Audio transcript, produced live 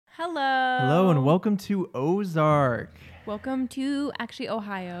Hello, and welcome to Ozark. Welcome to actually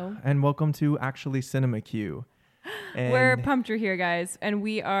Ohio. And welcome to actually Cinema Q. And We're pumped you're here, guys, and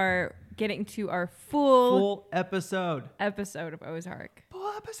we are getting to our full episode of Ozark.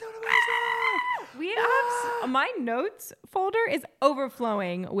 Full episode of Ozark. We have my notes folder is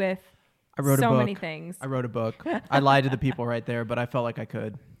overflowing with many things. I wrote a book. I lied to the people right there, but I felt like I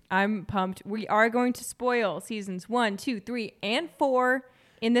could. I'm pumped. We are going to spoil seasons 1, 2, 3, and 4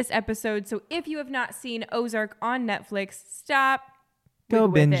 in this episode. So if you have not seen Ozark on Netflix, stop. Go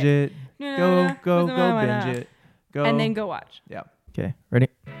binge it. Go binge it. Go. And then go watch. Yeah. Okay. Ready?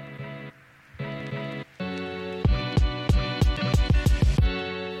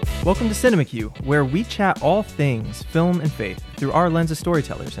 Welcome to Cinema Q, where we chat all things film and faith through our lens of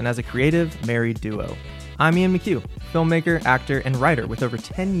storytellers and as a creative, married duo. I'm Ian McHugh, filmmaker, actor, and writer with over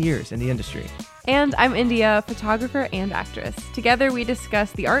 10 years in the industry. And I'm India, photographer and actress. Together, we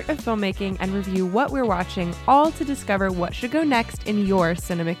discuss the art of filmmaking and review what we're watching, all to discover what should go next in your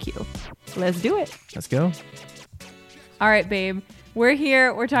Cinema Q. Let's do it. Let's go. All right, babe. We're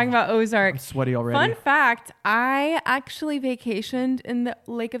here. We're talking about Ozark. I'm sweaty already. Fun fact, I actually vacationed in the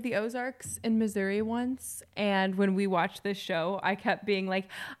Lake of the Ozarks in Missouri once. And when we watched this show, I kept being like,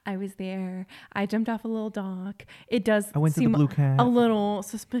 I was there. I jumped off a little dock. It does I went to the seem Blue Cat. a little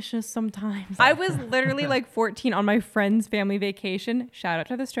suspicious sometimes. I was literally like 14 on my friend's family vacation. Shout out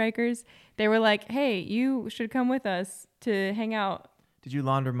to the Strikers. They were like, hey, you should come with us to hang out. Did you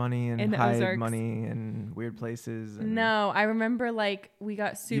launder money and hide Ozarks. money in weird places? No, I remember like we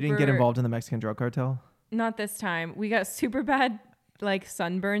got super... You didn't get involved in the Mexican drug cartel? Not this time. We got super bad like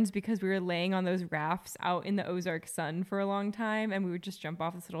sunburns because we were laying on those rafts out in the Ozark sun for a long time, and we would just jump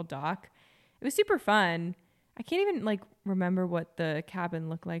off this little dock. It was super fun. I can't even like remember what the cabin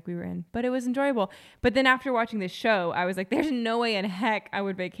looked like we were in, but it was enjoyable. But then after watching this show, I was like, there's no way in heck I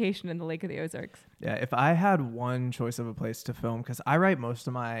would vacation in the Lake of the Ozarks. Yeah, if I had one choice of a place to film, because I write most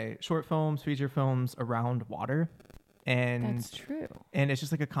of my short films, feature films around water. And that's true. And it's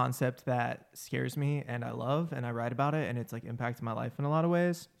just like a concept that scares me and I love, and I write about it, and it's like impacted my life in a lot of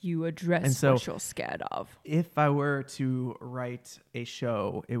ways. You address what you're scared of. If I were to write a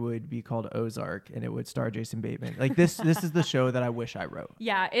show, it would be called Ozark, and it would star Jason Bateman. Like this is the show that I wish I wrote.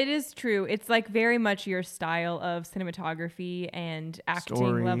 Yeah, it is true. It's like very much your style of cinematography and acting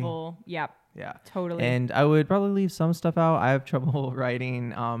Story. level. Yep. Yeah, totally. And I would probably leave some stuff out. I have trouble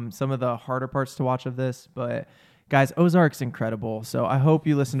writing some of the harder parts to watch of this, but guys, Ozark's incredible. So I hope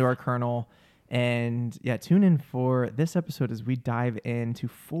you listen to our Colonel. And yeah, tune in for this episode as we dive into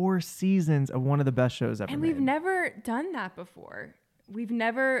 4 seasons of one of the best shows ever. And we've never done that before. We've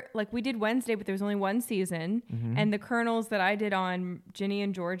never, like we did Wednesday, but there was only one season. Mm-hmm. And the Colonels that I did on Ginny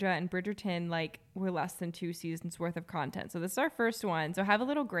and Georgia and Bridgerton, like were less than 2 seasons worth of content. So this is our first one. So have a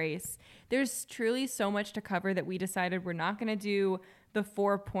little grace. There's truly so much to cover that we decided we're not going to do the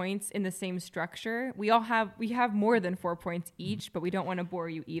 4 points in the same structure. We have more than 4 points each, but we don't want to bore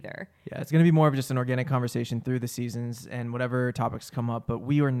you either. Yeah, it's going to be more of just an organic conversation through the seasons and whatever topics come up, but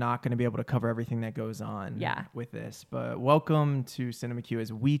we are not going to be able to cover everything that goes on with this. But welcome to Cinema Q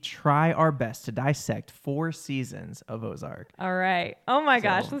as we try our best to dissect 4 seasons of Ozark. All right. Oh my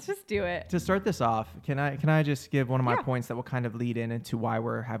gosh, let's just do it. To start this off, can I just give one of my points that will kind of lead into why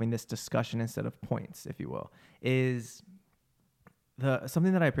we're having this discussion instead of points, if you will, is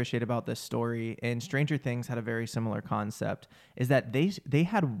something that I appreciate about this story, and Stranger Things had a very similar concept, is that they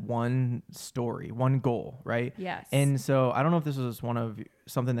had one story, one goal, right? Yes. And so I don't know if this was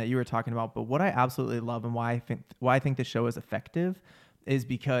something that you were talking about, but what I absolutely love and why I think the show is effective is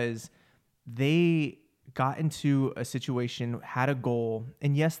because they got into a situation, had a goal,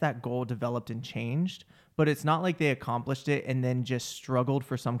 and yes, that goal developed and changed, but it's not like they accomplished it and then just struggled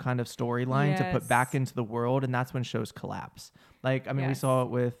for some kind of storyline to put back into the world, and that's when shows collapse. Like, I mean, we saw it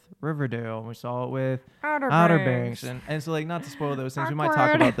with Riverdale, and we saw it with Outer Banks, and so like, not to spoil those things, we might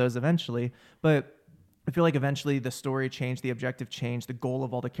talk about those eventually, but I feel like eventually the story changed, the objective changed, the goal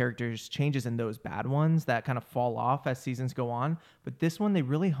of all the characters changes in those bad ones that kind of fall off as seasons go on. But this one, they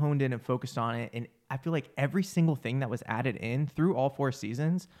really honed in and focused on it, and I feel like every single thing that was added in through all 4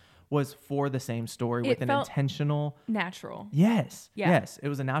 seasons was for the same story with an intentional... natural. Yes. Yeah. Yes. It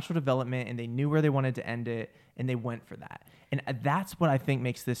was a natural development, and they knew where they wanted to end it, and they went for that. And that's what I think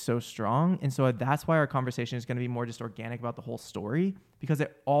makes this so strong. And so that's why our conversation is going to be more just organic about the whole story, because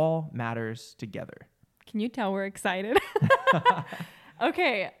it all matters together. Can you tell we're excited?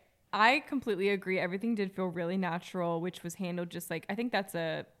 Okay. I completely agree. Everything did feel really natural, which was handled just like, I think that's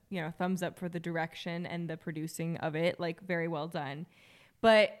a, thumbs up for the direction and the producing of it. Like, very well done.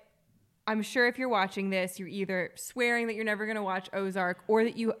 But I'm sure if you're watching this, you're either swearing that you're never going to watch Ozark, or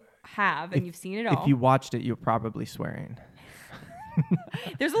that you have, and you've seen it all. If you watched it, you're probably swearing.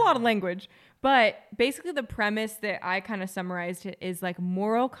 There's a lot of language, but basically the premise that I kind of summarized it is like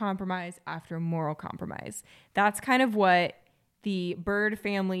moral compromise after moral compromise. That's kind of what the Bird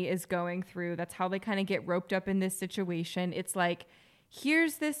family is going through. That's how they kind of get roped up in this situation. It's like,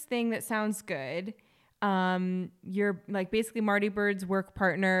 here's this thing that sounds good. You're like basically Marty Bird's work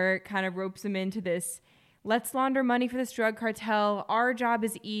partner kind of ropes him into this. Let's launder money for this drug cartel. Our job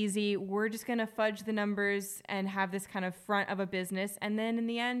is easy. We're just going to fudge the numbers and have this kind of front of a business. And then in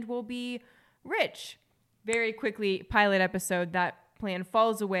the end, we'll be rich. Very quickly, pilot episode, that plan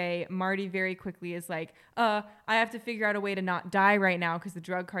falls away. Marty very quickly is like, I have to figure out a way to not die right now because the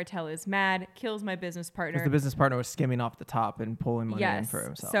drug cartel is mad, kills my business partner. Because the business partner was skimming off the top and pulling money in for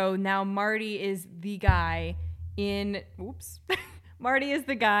himself. So now Marty is the guy Marty is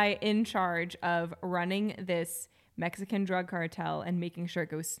the guy in charge of running this Mexican drug cartel and making sure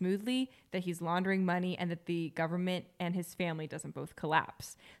it goes smoothly, that he's laundering money, and that the government and his family doesn't both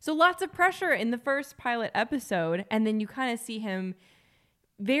collapse. So lots of pressure in the first pilot episode, and then you kind of see him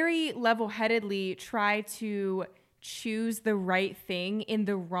very level-headedly try to choose the right thing in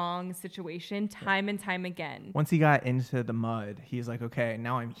the wrong situation time and time again. Once he got into the mud, he's like, okay,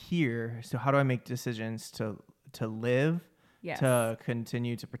 now I'm here, so how do I make decisions to live? Yes. To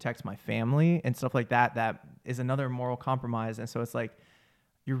continue to protect my family and stuff like that. That is another moral compromise. And so it's like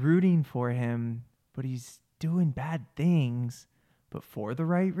you're rooting for him, but he's doing bad things, but for the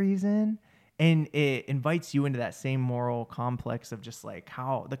right reason. And it invites you into that same moral complex of just like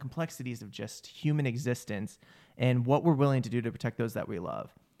how the complexities of just human existence and what we're willing to do to protect those that we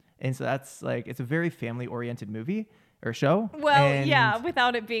love. And so that's like, it's a very family oriented movie or show. Well, yeah,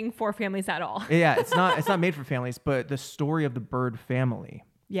 without it being for families at all. Yeah, it's not made for families, but the story of the Bird family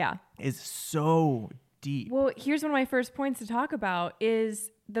is so deep. Well, here's one of my first points to talk about is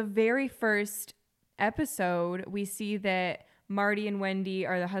the very first episode. We see that Marty and Wendy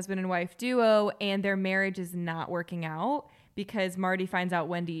are the husband and wife duo, and their marriage is not working out because Marty finds out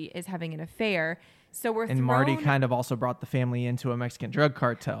Wendy is having an affair. So Marty kind of also brought the family into a Mexican drug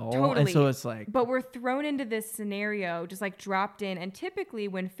cartel. Totally. And so it's like, but we're thrown into this scenario, just like dropped in. And typically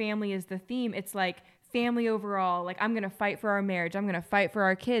when family is the theme, it's like family overall, like I'm going to fight for our marriage. I'm going to fight for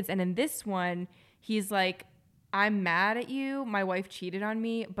our kids. And in this one, he's like, I'm mad at you. My wife cheated on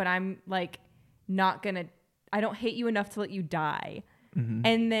me, but I'm like, I don't hate you enough to let you die. Mm-hmm.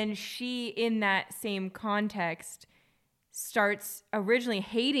 And then she, in that same context, starts originally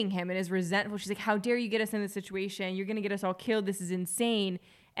hating him and is resentful. She's like, how dare you get us in this situation? You're going to get us all killed. This is insane.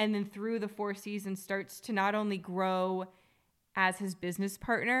 And then through the 4 seasons starts to not only grow as his business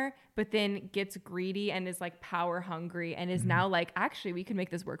partner, but then gets greedy and is like power hungry and is now like, actually, we can make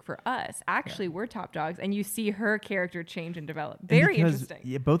this work for us. Actually, we're top dogs. And you see her character change and develop. Very interesting.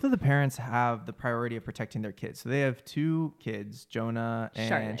 Yeah, both of the parents have the priority of protecting their kids. So they have 2 kids, Jonah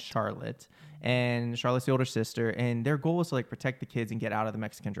and Charlotte. And Charlotte's the older sister. And their goal is to like protect the kids and get out of the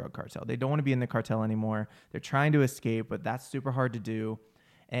Mexican drug cartel. They don't want to be in the cartel anymore. They're trying to escape, but that's super hard to do.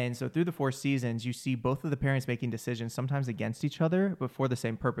 And so through the 4 seasons, you see both of the parents making decisions, sometimes against each other, but for the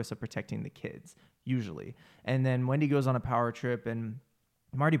same purpose of protecting the kids, usually. And then Wendy goes on a power trip, and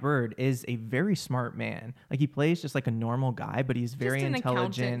Marty Bird is a very smart man. Like, he plays just like a normal guy, but he's very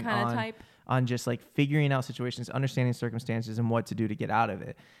intelligent on just like figuring out situations, understanding circumstances, and what to do to get out of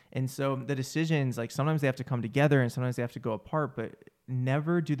it. And so the decisions, like sometimes they have to come together and sometimes they have to go apart, but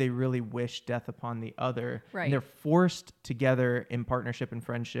never do they really wish death upon the other. Right. And they're forced together in partnership and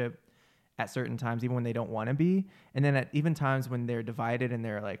friendship at certain times, even when they don't want to be. And then at even times when they're divided and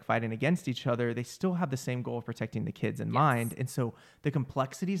they're like fighting against each other, they still have the same goal of protecting the kids in mind. And so the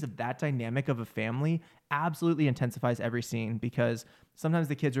complexities of that dynamic of a family absolutely intensifies every scene, because sometimes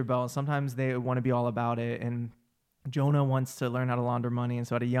the kids rebel and sometimes they want to be all about it. And Jonah wants to learn how to launder money. And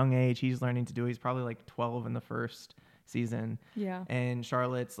so at a young age, he's learning to do it. He's probably like 12 in the first season. Yeah. And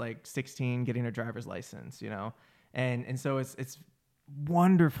Charlotte's like 16 getting her driver's license, you know? And so it's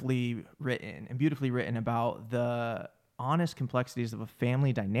wonderfully written and beautifully written about the honest complexities of a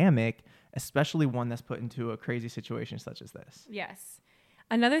family dynamic, especially one that's put into a crazy situation such as this. Yes.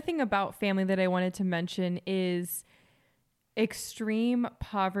 Another thing about family that I wanted to mention is extreme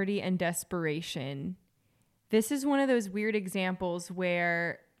poverty and desperation. This is one of those weird examples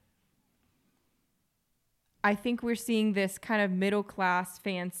where I think we're seeing this kind of middle class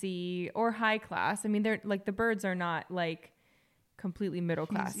fancy or high class. I mean, they're like, the Birds are not like completely middle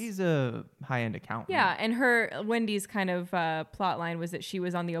class. He's a high-end accountant. Yeah, and Wendy's kind of plot line was that she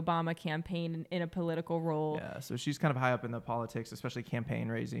was on the Obama campaign in a political role. Yeah, so she's kind of high up in the politics, especially campaign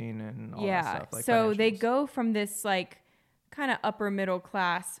raising and all that stuff. Like so they go from this like kind of upper middle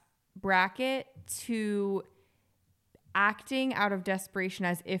class bracket to acting out of desperation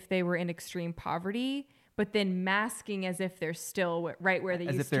as if they were in extreme poverty, but then masking as if they're still right where they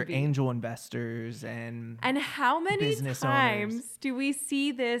used to be. As if they're angel investors and how many business times owners. do we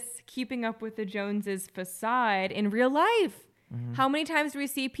see this Keeping Up with the Joneses facade in real life? Mm-hmm. How many times do we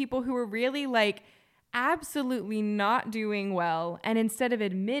see people who are really like absolutely not doing well, and instead of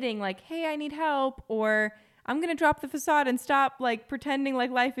admitting like, hey, I need help, or I'm going to drop the facade and stop like pretending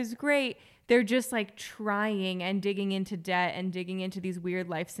like life is great, they're just like trying and digging into debt and digging into these weird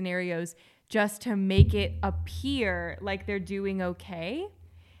life scenarios just to make it appear like they're doing okay.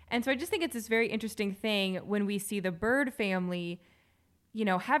 And so I just think it's this very interesting thing when we see the Bird family, you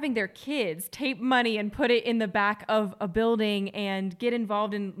know, having their kids tape money and put it in the back of a building and get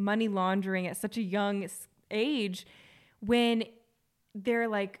involved in money laundering at such a young age, when they're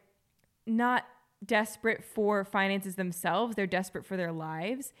like not desperate for finances themselves, they're desperate for their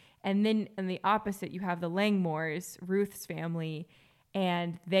lives. And then on the opposite, you have the Langmores, Ruth's family,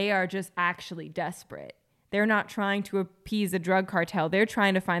 and they are just actually desperate. They're not trying to appease a drug cartel. They're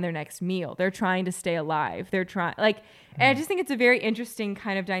trying to find their next meal. They're trying to stay alive. They're trying, like, and I just think it's a very interesting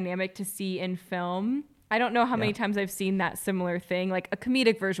kind of dynamic to see in film. I don't know how many times I've seen that similar thing. Like a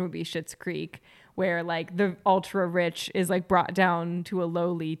comedic version would be Schitt's Creek, where like the ultra rich is like brought down to a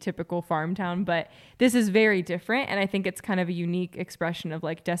lowly typical farm town. But this is very different. And I think it's kind of a unique expression of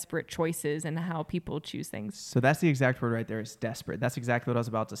like desperate choices and how people choose things. So that's the exact word right there, is desperate. That's exactly what I was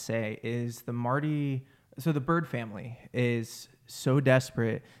about to say, is so the Bird family is so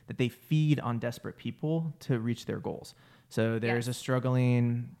desperate that they feed on desperate people to reach their goals. So there's a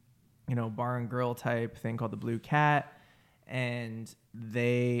struggling, you know, bar and grill type thing called the Blue Cat. And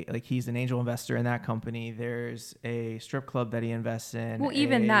he's an angel investor in that company. There's a strip club that he invests in. Well,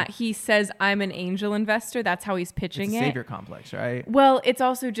 even that, he says, I'm an angel investor. That's how he's pitching it. Savior complex, right? Well, it's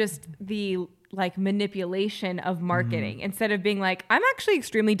also just the like manipulation of marketing. Instead of being like, I'm actually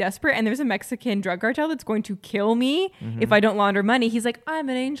extremely desperate and there's a Mexican drug cartel that's going to kill me if I don't launder money. He's like, I'm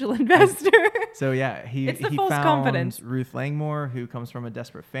an angel investor. So yeah, he false found confidence. Ruth Langmore, who comes from a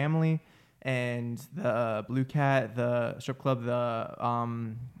desperate family, and the Blue Cat, the strip club,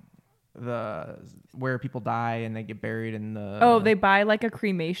 the where people die and they get buried in the they buy like a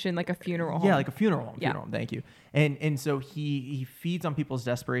cremation, like a funeral home. Yeah, like a funeral home. Yeah. Thank you. And so he feeds on people's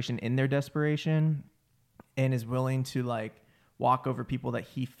desperation in their desperation, and is willing to like walk over people that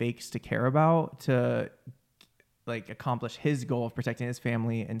he fakes to care about to like accomplish his goal of protecting his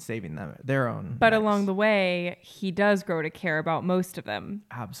family and saving them their own. But along the way, he does grow to care about most of them.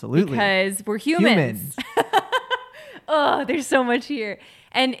 Absolutely. Because we're humans. Oh, there's so much here.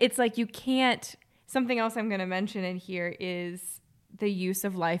 And it's like you can't... Something else I'm going to mention in here is the use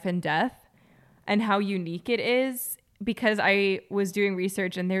of life and death and how unique it is, because I was doing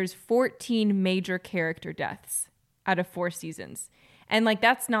research and there's 14 major character deaths out of 4 seasons. And like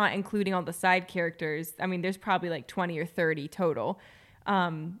that's not including all the side characters. I mean, there's probably like 20 or 30 total.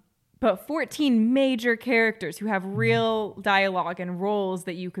 But 14 major characters who have real dialogue and roles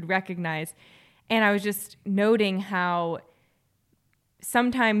that you could recognize. And I was just noting how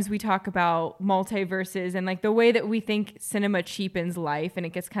sometimes we talk about multiverses and like the way that we think cinema cheapens life, and it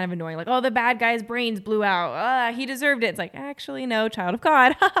gets kind of annoying. Like, oh, the bad guy's brains blew out. He deserved it. It's like, actually, no, child of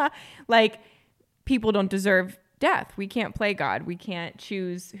God. Like, people don't deserve death. We can't play God. We can't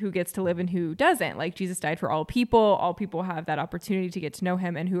choose who gets to live and who doesn't. Like, Jesus died for all people. All people have that opportunity to get to know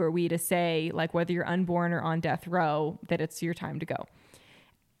him. And who are we to say, like, whether you're unborn or on death row, that it's your time to go?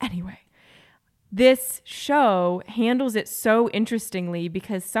 Anyway. This show handles it so interestingly,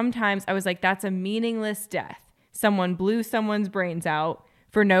 because sometimes I was like, that's a meaningless death. Someone blew someone's brains out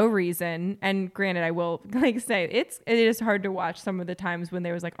for no reason. And granted, I will like say it is hard to watch some of the times when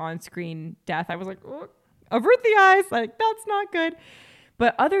there was like on-screen death. I was like, oh, avert the eyes. Like, that's not good.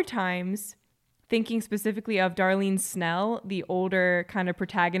 But other times, thinking specifically of Darlene Snell, the older kind of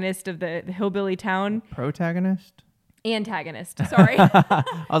protagonist of the hillbilly town. Protagonist? Antagonist, sorry.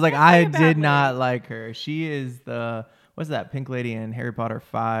 I was like, I did not like her. She is what's that pink lady in Harry Potter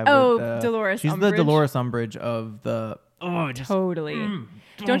 5? Dolores She's Umbridge. the Dolores Umbridge of the... Oh, just, totally.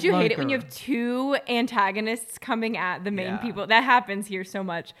 Don't you like hate it when you her. have 2 antagonists coming at the main people? That happens here so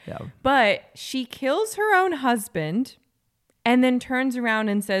much. Yeah. But she kills her own husband and then turns around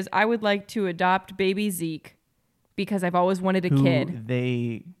and says, I would like to adopt baby Zeke because I've always wanted a kid.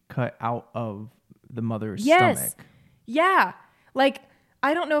 They cut out of the mother's Yes. stomach. Yeah. Like,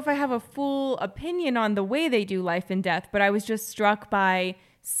 I don't know if I have a full opinion on the way they do life and death, but I was just struck by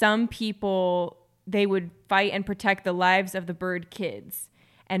some people, they would fight and protect the lives of the Bird kids.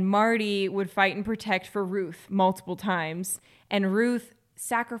 And Marty would fight and protect for Ruth multiple times. And Ruth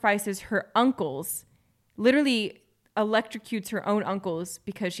sacrifices her uncles, literally electrocutes her own uncles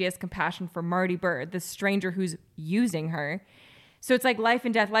because she has compassion for Marty Bird, the stranger who's using her. So it's like life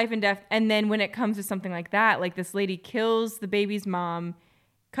and death, life and death. And then when it comes to something like that, like this lady kills the baby's mom,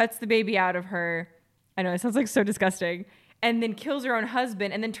 cuts the baby out of her. I know it sounds like so disgusting. And then kills her own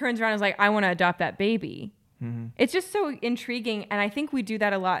husband and then turns around and is like, I want to adopt that baby. Mm-hmm. It's just so intriguing. And I think we do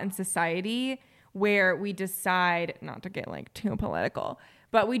that a lot in society where we decide, not to get like too political,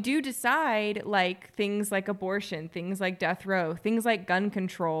 but we do decide like things like abortion, things like death row, things like gun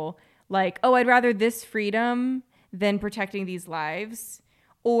control, like, oh, I'd rather this freedom than protecting these lives,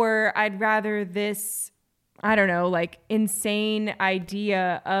 or I'd rather this, I don't know, like insane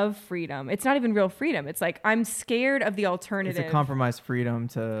idea of freedom. It's not even real freedom. It's like, I'm scared of the alternative. It's a compromised freedom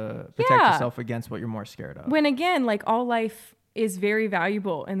to protect yourself against what you're more scared of. When again, like all life is very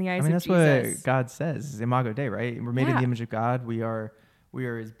valuable in the eyes of Jesus. That's what God says, Imago Dei, right? We're made in the image of God. We are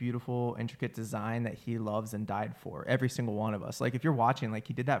his beautiful, intricate design that he loves and died for, every single one of us. Like if you're watching, like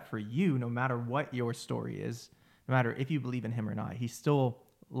he did that for you, no matter what your story is, no matter if you believe in him or not, he still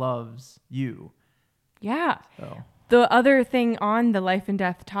loves you. Yeah. So. The other thing on the life and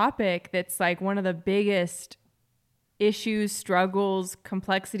death topic that's like one of the biggest issues, struggles,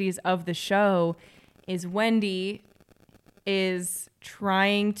 complexities of the show is Wendy is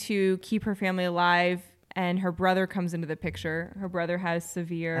trying to keep her family alive, and her brother comes into the picture. Her brother has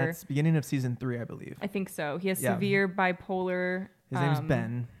severe... That's beginning of season 3, I believe. I think so. He has severe bipolar... His name's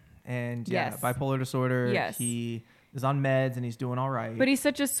Ben. And bipolar disorder. Yes. He is on meds and he's doing all right. But he's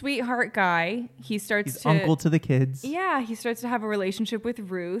such a sweetheart guy. He's uncle to the kids. Yeah, he starts to have a relationship with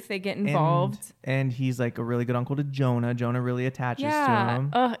Ruth. They get involved. And he's like a really good uncle to Jonah. Jonah really attaches to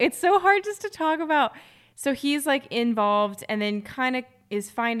him. It's so hard just to talk about. So he's like involved and then kind of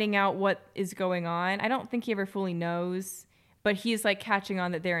is finding out what is going on. I don't think he ever fully knows, but he's like catching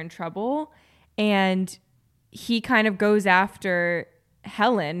on that they're in trouble. And he kind of goes after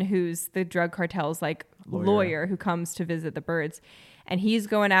Helen, who's the drug cartel's like lawyer who comes to visit the Birds, and he's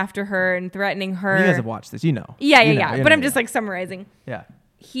going after her and threatening her. You guys have watched this, Yeah. But I'm just like summarizing. Yeah.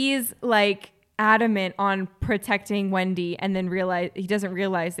 He's like adamant on protecting Wendy, and then he doesn't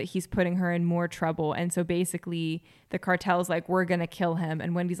realize that he's putting her in more trouble. And so basically the cartel's like, we're going to kill him.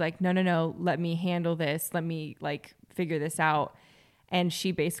 And Wendy's like, no, let me handle this. Let me like figure this out. And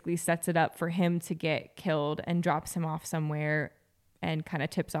she basically sets it up for him to get killed and drops him off somewhere and kind of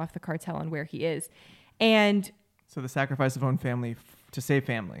tips off the cartel on where he is. And so the sacrifice of own family to save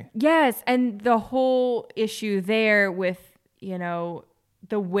family. Yes. And the whole issue there with,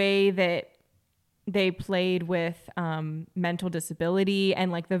 the way that they played with mental disability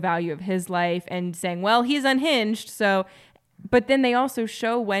and like the value of his life and saying, well, he's unhinged. So, but then they also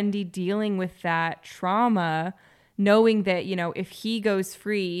show Wendy dealing with that trauma, knowing that, if he goes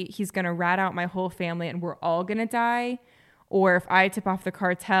free, he's going to rat out my whole family and we're all going to die. Or if I tip off the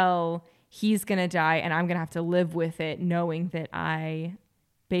cartel, he's going to die and I'm going to have to live with it, knowing that I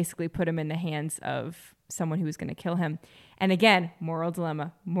basically put him in the hands of someone who was going to kill him. And again, moral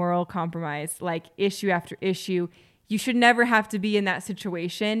dilemma, moral compromise, like issue after issue. You should never have to be in that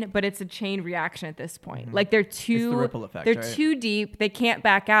situation, but it's a chain reaction at this point. Mm-hmm. Like it's the ripple effect, they're too deep. They can't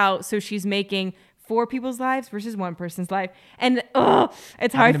back out. So she's making 4 people's lives versus 1 person's life. And it's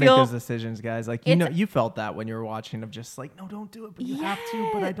how I feel. Make those decisions, guys. Like, you felt that when you were watching of just like, no, don't do it, but you have to,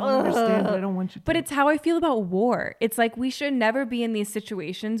 but I don't understand, but I don't want you to. But it's how I feel about war. It's like, we should never be in these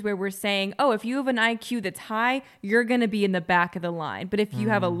situations where we're saying, oh, if you have an IQ that's high, you're going to be in the back of the line. But if you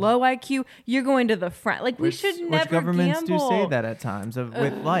have a low IQ, you're going to the front. Like, we should never governments gamble. Do say that at times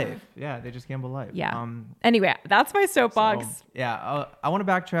with life. Yeah, they just gamble life. Yeah. Anyway, that's my soapbox. So, I want to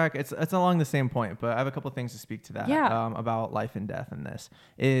backtrack. It's along the same point, but I have a couple of things to speak to that about life and death. And this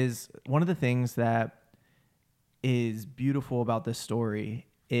is one of the things that is beautiful about this story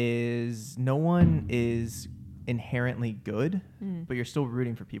is no one is inherently good, but you're still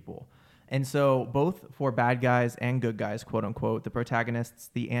rooting for people. And so both for bad guys and good guys, quote unquote, the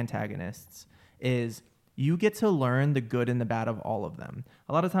protagonists, the antagonists, is you get to learn the good and the bad of all of them.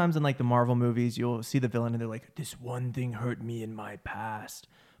 A lot of times in like the Marvel movies, you'll see the villain and they're like, this one thing hurt me in my past.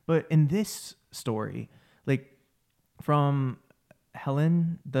 But in this story, like from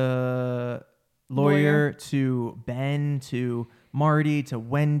Helen, the lawyer, to Ben, to Marty, to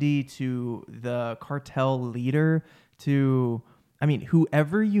Wendy, to the cartel leader, to,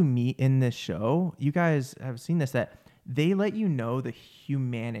 whoever you meet in this show, you guys have seen this, that they let you know the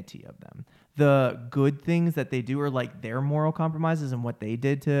humanity of them. The good things that they do are like their moral compromises and what they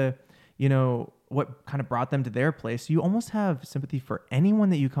did to, what kind of brought them to their place. You almost have sympathy for anyone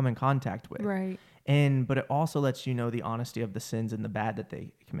that you come in contact with. Right. but it also lets you know the honesty of the sins and the bad that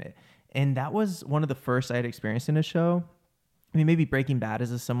they commit. And that was one of the first I had experienced in a show. I mean, maybe Breaking Bad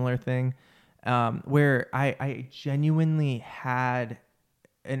is a similar thing, where I genuinely had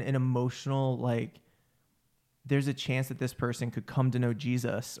an emotional, like, there's a chance that this person could come to know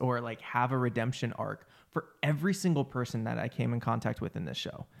Jesus or like have a redemption arc for every single person that I came in contact with in this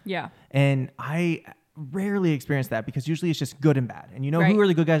show. Yeah. And I rarely experience that because usually it's just good and bad. And you know Right. who are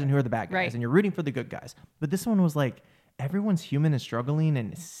the good guys and who are the bad guys. Right. And you're rooting for the good guys. But this one was like, everyone's human and struggling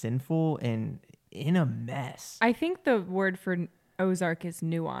and sinful and in a mess. I think the word for Ozark is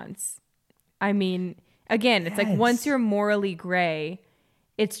nuance. I mean, again, it's like Yes. once you're morally gray,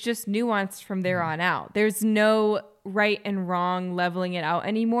 it's just nuanced from there on out. There's no right and wrong leveling it out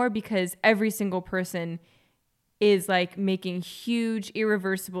anymore because every single person is like making huge,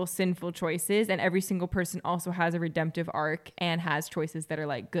 irreversible, sinful choices. And every single person also has a redemptive arc and has choices that are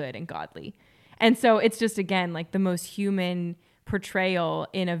like good and godly. And so it's just, again, like the most human portrayal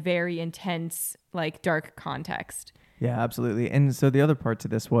in a very intense, like dark context. Yeah, absolutely. And so the other part to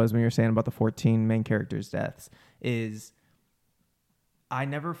this was when you're saying about the 14 main characters' deaths is I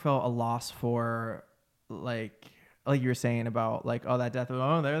never felt a loss for like you were saying about like, oh, that death,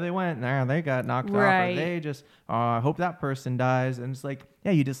 oh, there they went. There they got knocked off. Or they just, oh, I hope that person dies. And it's like,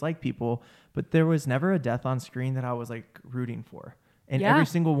 yeah, you dislike people, but there was never a death on screen that I was like rooting for. And every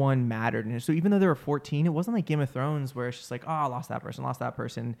single one mattered. And so even though there were 14, it wasn't like Game of Thrones where it's just like, oh, I lost that person.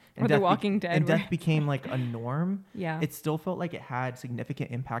 And Or The Walking Dead. And death became like a norm. Yeah. It still felt like it had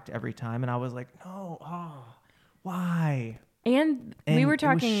significant impact every time. And I was like, no, why? And we were it was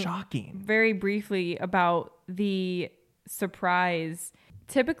talking shocking. very briefly about the surprise.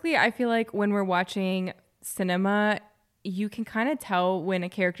 Typically, I feel like when we're watching cinema, you can kind of tell when a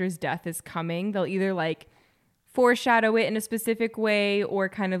character's death is coming. They'll either like foreshadow it in a specific way or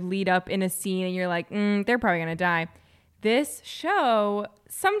kind of lead up in a scene and you're like, they're probably going to die. This show,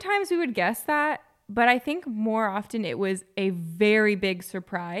 sometimes we would guess that, but I think more often it was a very big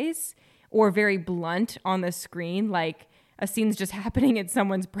surprise or very blunt on the screen. Like a scene's just happening and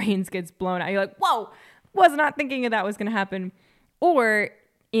someone's brains gets blown out. You're like, whoa, was not thinking that was going to happen. Or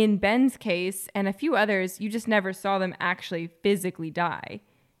in Ben's case and a few others, you just never saw them actually physically die.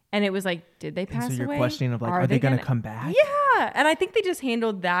 And it was like, did they pass away? So you're questioning of like, are they going to come back? Yeah. And I think they just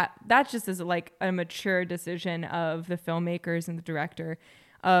handled that. That's just as like a mature decision of the filmmakers and the director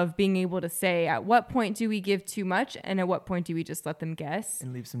of being able to say, at what point do we give too much? And at what point do we just let them guess?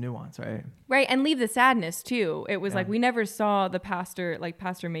 And leave some nuance, right? Right. And leave the sadness too. It was like, we never saw the pastor, like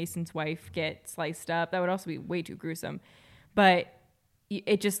Pastor Mason's wife get sliced up. That would also be way too gruesome. But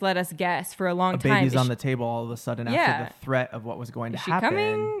it just let us guess for a long time. Baby's on the table all of a sudden after the threat of what was going to happen. Is she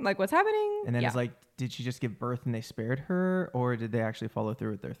coming? Like, what's happening? And then it's like, did she just give birth and they spared her? Or did they actually follow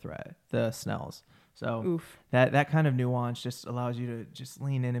through with their threat? The Snells. So that kind of nuance just allows you to just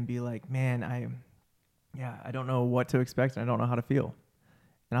lean in and be like, man, I don't know what to expect and I don't know how to feel.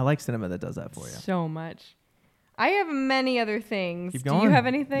 And I like cinema that does that for you. So much. I have many other things. Keep going. Do you have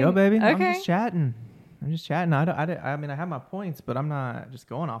anything? Go, baby. Okay. I'm just chatting. I mean, I have my points, but I'm not just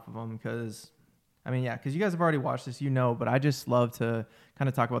going off of them because, I mean, yeah, because you guys have already watched this, but I just love to kind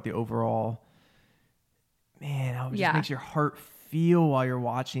of talk about the overall, man, how it just makes your heart feel while you're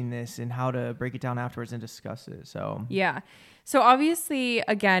watching this and how to break it down afterwards and discuss it. So, yeah. So obviously,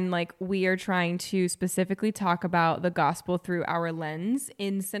 again, like we are trying to specifically talk about the gospel through our lens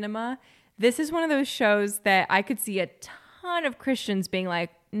in cinema. This is one of those shows that I could see a ton of Christians being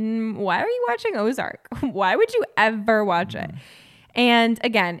like, why are you watching Ozark? Why would you ever watch it? And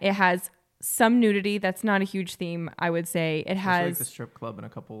again, it has some nudity. That's not a huge theme, I would say. It has like the strip club and a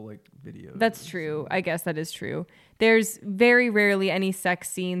couple like videos. That's true. I guess that is true. There's very rarely any sex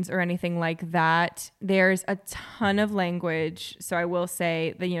scenes or anything like that. There's a ton of language. So I will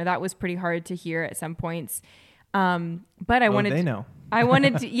say that, that was pretty hard to hear at some points. But I wanted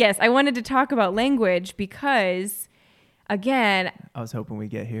to talk about language because, again, I was hoping we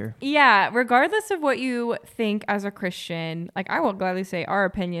get here. Yeah, regardless of what you think as a Christian, like I will gladly say our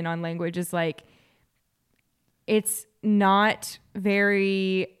opinion on language is like it's not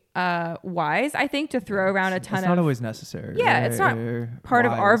very wise, I think, to throw around a ton of... It's not always necessary. Yeah, right? it's not part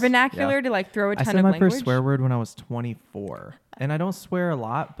of our vernacular to like throw a ton of language. I said my first swear word when I was 24. And I don't swear a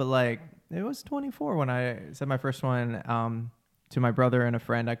lot, but like it was 24 when I said my first one to my brother and a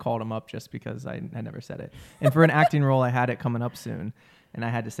friend. I called him up just because I never said it. And for an acting role, I had it coming up soon. And I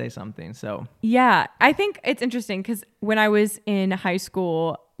had to say something. So yeah, I think it's interesting because when I was in high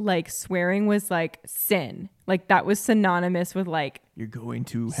school, like swearing was like sin. Like that was synonymous with like you're going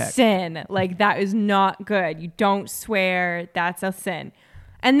to heck. Sin. Like that is not good. You don't swear. That's a sin.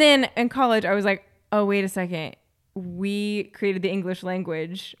 And then in college, I was like, oh, wait a second, we created the English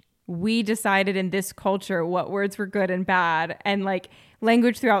language. We decided in this culture what words were good and bad. And like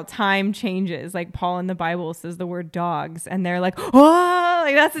language throughout time changes. Like Paul in the Bible says the word dogs and they're like, oh,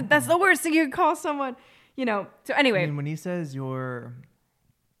 like that's the worst thing you could call someone, you know? So anyway. I mean, when he says your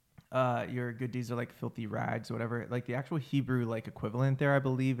good deeds are like filthy rags or whatever, like the actual Hebrew like equivalent there, I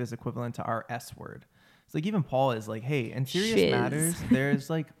believe, is equivalent to our S word. It's like even Paul is like, hey, in serious matters, there's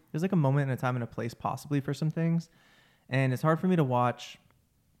like a moment and a time and a place possibly for some things. And it's hard for me to watch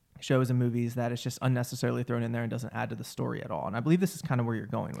shows and movies that it's just unnecessarily thrown in there and doesn't add to the story at all. And I believe this is kind of where you're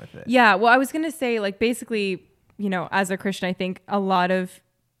going with it. Yeah. Well, I was going to say, like, basically, you know, as a Christian, I think a lot of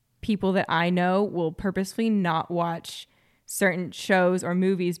people that I know will purposefully not watch certain shows or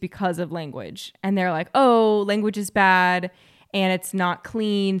movies because of language. And they're like, oh, language is bad and it's not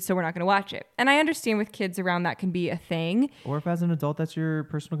clean, so we're not going to watch it. And I understand with kids around that can be a thing. Or if as an adult, that's your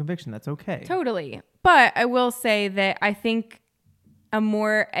personal conviction, that's okay. Totally. But I will say that I think a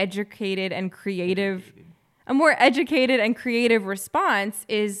more educated and creative response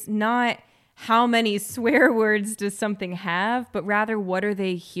is not how many swear words does something have, but rather what are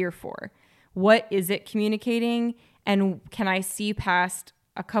they here for? What is it communicating? And can I see past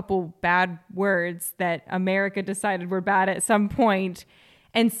a couple bad words that America decided were bad at some point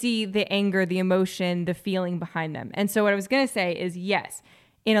and see the anger, the emotion, the feeling behind them? And so what I was going to say is, yes,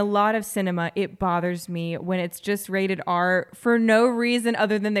 in a lot of cinema, it bothers me when it's just rated R for no reason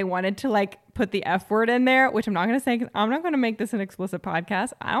other than they wanted to like put the F word in there, which I'm not going to say because I'm not going to make this an explicit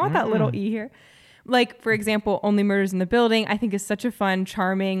podcast. I don't want that little E here. Like, for example, Only Murders in the Building, I think is such a fun,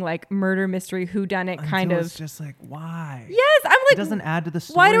 charming, like murder mystery whodunit kind of. It's just like, why? Yes, I'm like, it doesn't add to the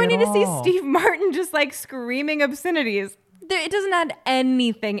story. Why do I need to see Steve Martin just like screaming obscenities? It doesn't add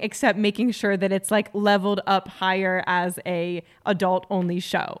anything except making sure that it's like leveled up higher as a adult only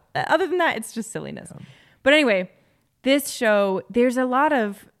show. Other than that, it's just silliness. Yeah. But anyway, this show, there's a lot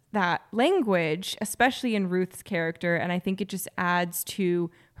of that language, especially in Ruth's character. And I think it just adds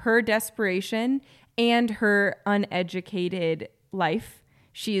to her desperation and her uneducated life.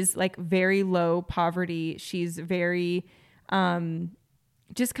 She's like very low poverty. She's very,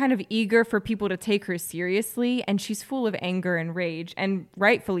 just kind of eager for people to take her seriously. And she's full of anger and rage, and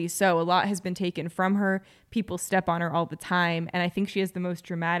rightfully so. A lot has been taken from her. People step on her all the time. And I think she has the most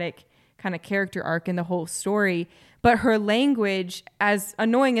dramatic kind of character arc in the whole story. But her language, as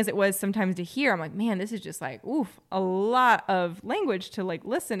annoying as it was sometimes to hear, I'm like, man, this is just like, oof, a lot of language to like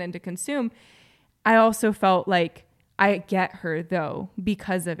listen and to consume. I also felt like I get her though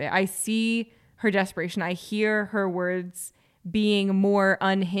because of it. I see her desperation. I hear her words being more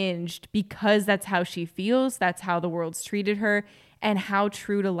unhinged because that's how she feels. That's how the world's treated her. And how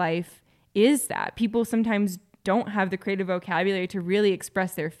true to life is that? People sometimes don't have the creative vocabulary to really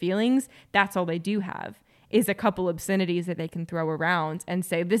express their feelings. That's all they do have is a couple obscenities that they can throw around and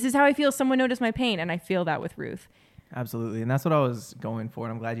say, this is how I feel. Someone noticed my pain. And I feel that with Ruth. Absolutely. And that's what I was going for.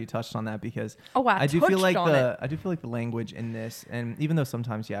 And I'm glad you touched on that because I do feel like the language in this, and even though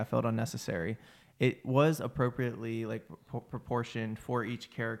sometimes, I felt unnecessary, it was appropriately like proportioned for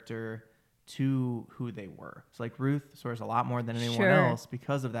each character to who they were. So like Ruth swears a lot more than anyone else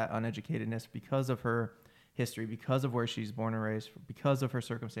because of that uneducatedness, because of her history, because of where she's born and raised, because of her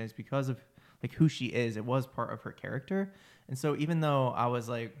circumstance, because of like who she is. It was part of her character. And so even though I was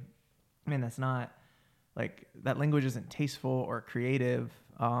like, man, that's not like that language isn't tasteful or creative,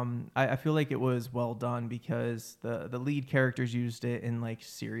 I feel like it was well done because the lead characters used it in like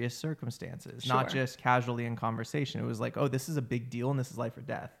serious circumstances, not just casually in conversation. It was like, oh, this is a big deal and this is life or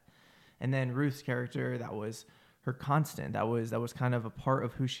death. And then Ruth's character, that was her constant. That was kind of a part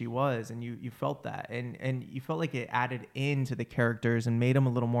of who she was, and you felt that, and you felt like it added into the characters and made them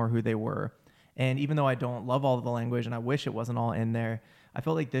a little more who they were. And even though I don't love all of the language and I wish it wasn't all in there, I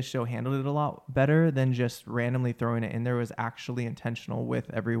felt like this show handled it a lot better than just randomly throwing it in. There was actually intentional with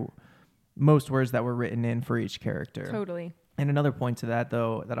most words that were written in for each character. Totally. And another point to that,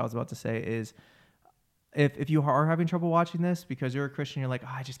 though, that I was about to say is if you are having trouble watching this because you're a Christian, you're like,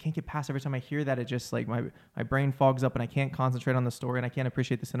 oh, I just can't get past every time I hear that. It just like my brain fogs up and I can't concentrate on the story and I can't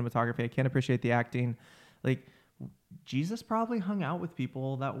appreciate the cinematography. I can't appreciate the acting. Like Jesus probably hung out with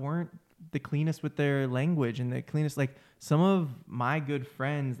people that weren't the cleanest with their language and the cleanest. Like some of my good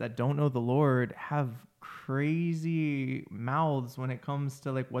friends that don't know the Lord have crazy mouths when it comes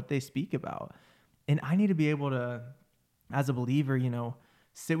to like what they speak about. And I need to be able to, as a believer,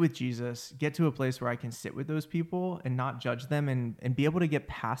 sit with Jesus, get to a place where I can sit with those people and not judge them and be able to get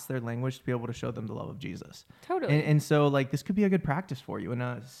past their language to be able to show them the love of Jesus. Totally. And so like this could be a good practice for you in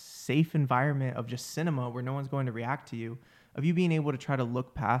a safe environment of just cinema where no one's going to react to you. of you being able to try to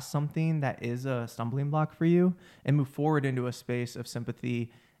look past something that is a stumbling block for you and move forward into a space of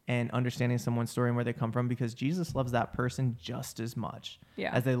sympathy and understanding someone's story and where they come from, because Jesus loves that person just as much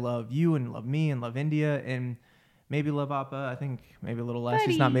as they love you and love me and love India and maybe love Appa. I think maybe a little less.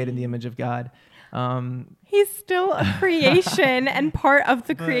 He's not made in the image of God. He's still a creation and part of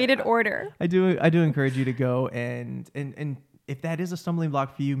the created order. I do encourage you to go and if that is a stumbling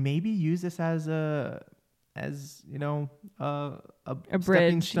block for you, maybe use this as a stepping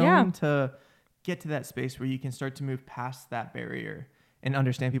bridge, stone to get to that space where you can start to move past that barrier and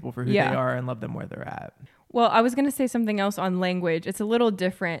understand people for who they are and love them where they're at. Well, I was going to say something else on language. It's a little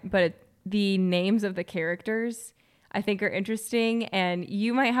different, but the names of the characters I think are interesting. And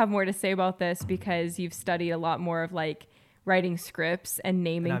you might have more to say about this because you've studied a lot more of like writing scripts and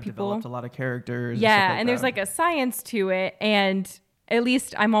naming I've people. developed a lot of characters. Yeah, and there's like a science to it. And at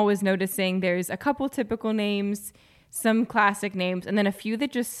least I'm always noticing there's a couple typical names, some classic names, and then a few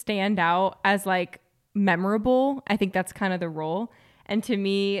that just stand out as like memorable. I think that's kind of the role. And to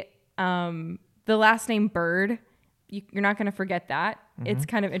me, the last name Bird, you're not going to forget that. Mm-hmm. It's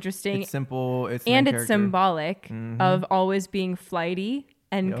kind of interesting. It's simple. It's symbolic of always being flighty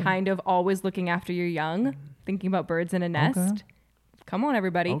and kind of always looking after your young, thinking about birds in a nest. Okay. Come on,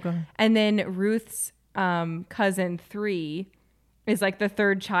 everybody. Okay. And then Ruth's cousin 3 is like the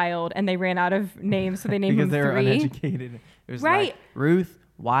third child, and they ran out of names, so they named him 3. Because they were uneducated. It was like Ruth,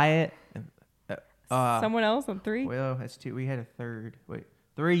 Wyatt, someone else on 3. Well, that's 2. We had a third. Wait,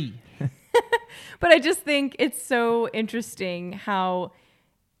 3. But I just think it's so interesting how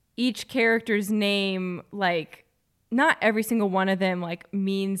each character's name, like, not every single one of them like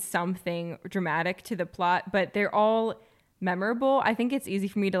means something dramatic to the plot, but they're all memorable. I think it's easy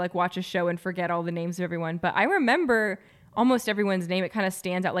for me to like watch a show and forget all the names of everyone, but I remember almost everyone's name. It kind of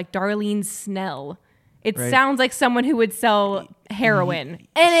stands out, like Darlene Snell. It sounds like someone who would sell heroin.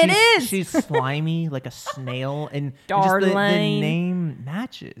 And it is. She's slimy like a snail. And Darlene. Just the name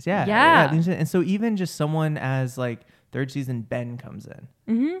matches. Yeah. And so even just someone as like third season Ben comes in.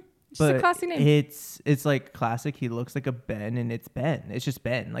 Mm-hmm. Just a classic name. It's like classic. He looks like a Ben, and it's Ben. It's just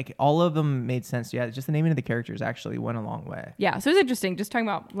Ben. Like all of them made sense. Yeah, just the naming of the characters actually went a long way. Yeah, so it's interesting. Just talking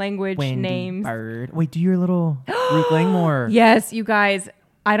about language, Wendy, names. Bird. Wait, do your little Ruth Langmore. Yes, you guys.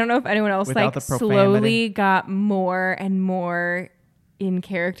 I don't know if anyone else like slowly got more and more in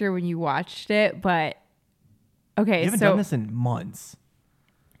character when you watched it, but okay. You haven't done this in months.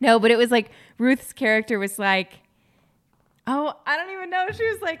 No, but it was like Ruth's character was like, oh, I don't even know. She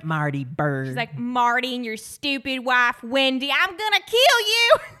was like Marty Bird. She's like, Marty and your stupid wife Wendy, I'm gonna kill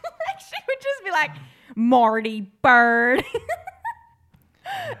you. She would just be like, Marty Bird.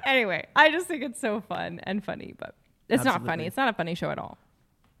 Anyway, I just think it's so fun and funny, but it's not funny. It's not a funny show at all.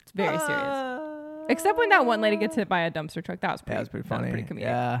 It's very serious. Except when that one lady gets hit by a dumpster truck. That was pretty funny. That was pretty comedic.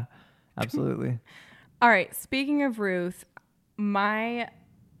 Yeah, absolutely. All right. Speaking of Ruth, my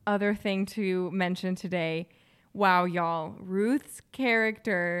other thing to mention today, wow, y'all, Ruth's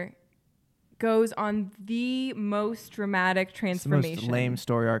character goes on the most dramatic transformation. It's the most lame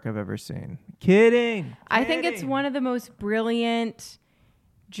story arc I've ever seen. Kidding. I think it's one of the most brilliant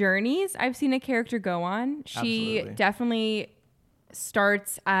journeys I've seen a character go on. She definitely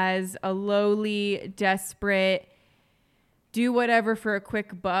starts as a lowly, desperate, do whatever for a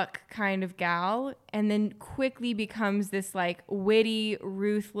quick buck kind of gal, and then quickly becomes this like witty,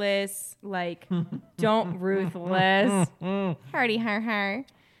 ruthless, like don't ruthless, hardy har har.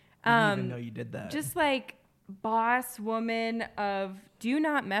 I didn't even know you did that. Just like boss woman of do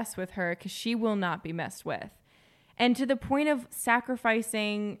not mess with her because she will not be messed with, and to the point of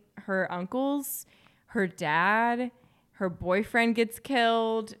sacrificing her uncles, her dad. Her boyfriend gets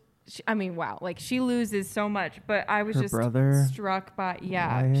killed. Wow. Like, she loses so much. But I was just struck by,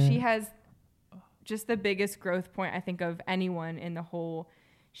 Wyatt. She has just the biggest growth point, I think, of anyone in the whole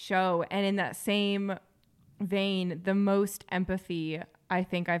show. And in that same vein, the most empathy I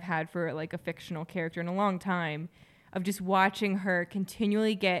think I've had for, like, a fictional character in a long time of just watching her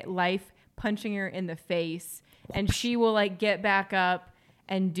continually get life punching her in the face. And she will, like, get back up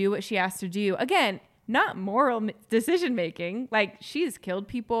and do what she has to do. Again, not moral decision making. Like, she's killed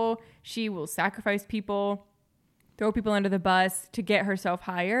people. She will sacrifice people, throw people under the bus to get herself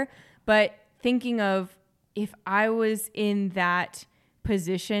higher. But thinking of if I was in that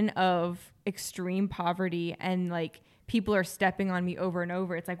position of extreme poverty and like people are stepping on me over and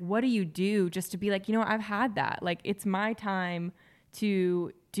over, it's like, what do you do just to be like, I've had that. Like, it's my time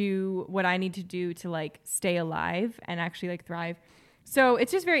to do what I need to do to like stay alive and actually like thrive. So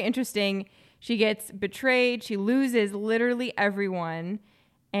it's just very interesting. She gets betrayed. She loses literally everyone.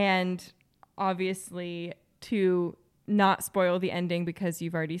 And obviously, to not spoil the ending because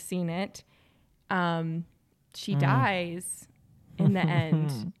you've already seen it. She dies in the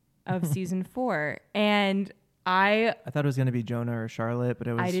end of season 4. And I thought it was going to be Jonah or Charlotte, but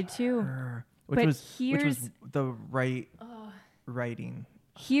it was I did too. her, But which was the right writing.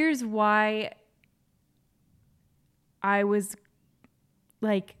 Here's why I was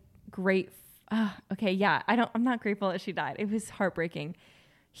like okay, yeah, I'm not grateful that she died. It was heartbreaking.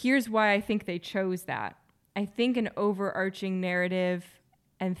 Here's why I think they chose that. I think an overarching narrative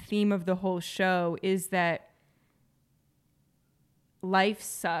and theme of the whole show is that life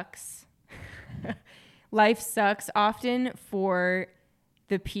sucks. Life sucks often for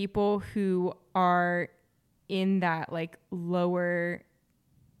the people who are in that like lower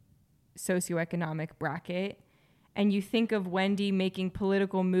socioeconomic bracket. And you think of Wendy making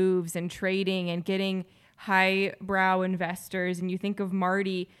political moves and trading and getting highbrow investors, and you think of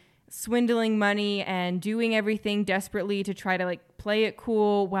Marty swindling money and doing everything desperately to try to like play it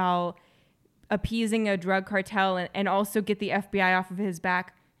cool while appeasing a drug cartel and also get the FBI off of his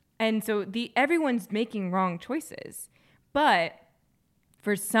back. And so everyone's making wrong choices. But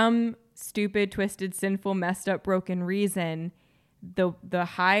for some stupid, twisted, sinful, messed up, broken reason, the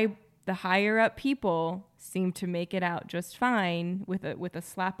higher up people seem to make it out just fine with a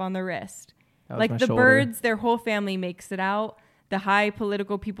slap on the wrist. Like the shoulder. Birds, their whole family makes it out. The high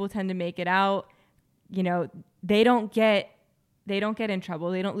political people tend to make it out. You know, they don't get in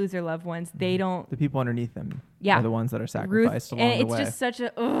trouble. They don't lose their loved ones. They don't. The people underneath them are the ones that are sacrificed along the way. It's just such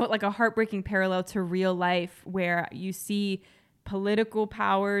a heartbreaking parallel to real life where you see political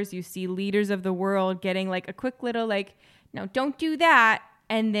powers, you see leaders of the world getting like a quick little like, no, don't do that.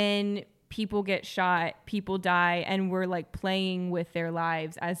 And then people get shot, people die, and we're like playing with their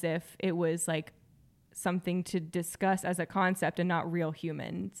lives as if it was like something to discuss as a concept and not real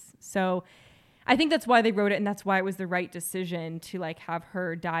humans. So I think that's why they wrote it, and that's why it was the right decision to like have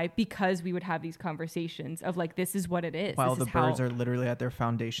her die, because we would have these conversations of like, this is what it is. While the Birds are literally at their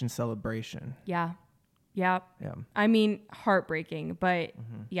foundation celebration. Yeah. I mean, heartbreaking, but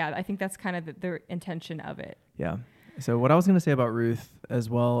yeah, I think that's kind of the intention of it. Yeah. So what I was going to say about Ruth as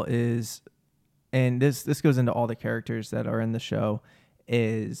well is, and this goes into all the characters that are in the show,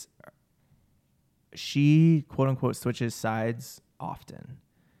 is she quote unquote switches sides often.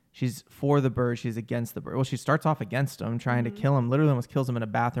 She's for the Bird, she's against the Bird. Well, she starts off against him, trying to kill him, literally almost kills him in a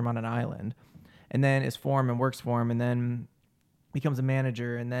bathroom on an island, and then is for him and works for him, and then becomes a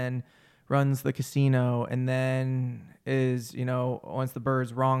manager, and then runs the casino, and then is, once the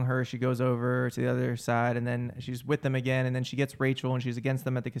Birds wrong her, she goes over to the other side, and then she's with them again, and then she gets Rachel and she's against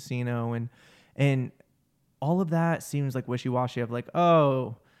them at the casino, and all of that seems like wishy-washy of like,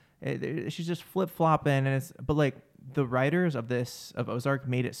 she's just flip-flopping, but like the writers of Ozark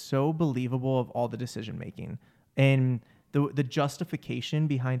made it so believable of all the decision making and the justification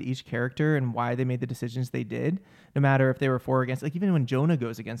behind each character and why they made the decisions they did, no matter if they were for or against. Like even when Jonah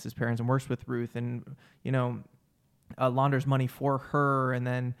goes against his parents and works with Ruth and, launders money for her. And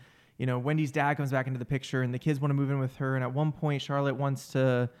then, Wendy's dad comes back into the picture and the kids want to move in with her. And at one point, Charlotte wants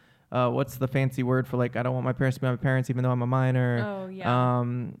to, what's the fancy word for like, I don't want my parents to be my parents, even though I'm a minor. Oh, yeah.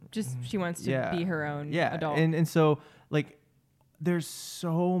 Just she wants to be her own adult. And so like, there's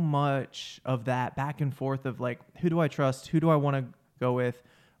so much of that back and forth of like, who do I trust? Who do I want to go with?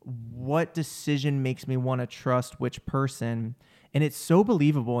 What decision makes me want to trust which person? And it's so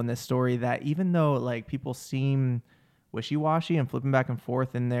believable in this story that even though like people seem wishy-washy and flipping back and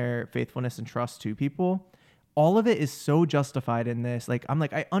forth in their faithfulness and trust to people, all of it is so justified in this. Like, I'm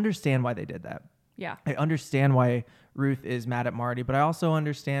like, I understand why they did that. Yeah. I understand why Ruth is mad at Marty, but I also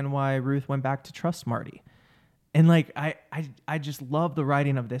understand why Ruth went back to trust Marty. And like, I just love the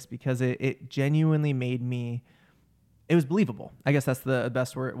writing of this because it genuinely made me, it was believable. I guess that's the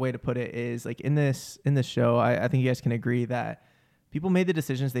best way to put it, is like in this show, I think you guys can agree that people made the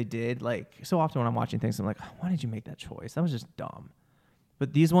decisions they did. Like so often when I'm watching things, I'm like, why did you make that choice? That was just dumb.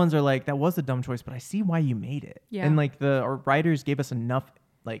 But these ones are like, that was a dumb choice, but I see why you made it. Yeah. And like our writers gave us enough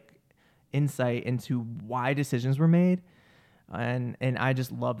like insight into why decisions were made. And I just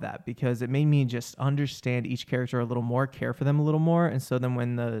love that because it made me just understand each character a little more, care for them a little more. And so then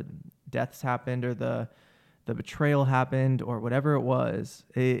when the deaths happened or the betrayal happened or whatever it was,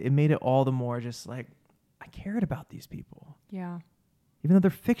 it made it all the more just like, I cared about these people. Yeah. Even though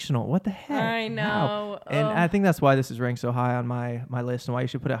they're fictional. What the heck? I know. How? And I think that's why this is ranked so high on my list and why you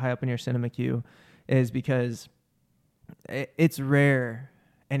should put it high up in your cinema queue, is because it's rare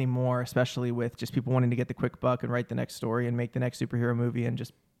anymore, especially with just people wanting to get the quick buck and write the next story and make the next superhero movie and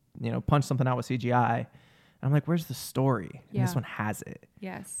just, punch something out with CGI. I'm like, where's the story? And this Yeah. one has it.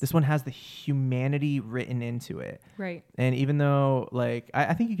 Yes. This one has the humanity written into it. Right. And even though, like,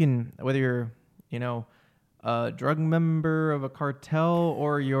 I think you can, whether you're, you know, a drug member of a cartel,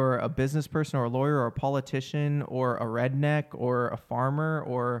 or you're a business person or a lawyer or a politician or a redneck or a farmer,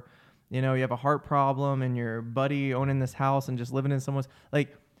 or, you know, you have a heart problem and your buddy owning this house and just living in someone's,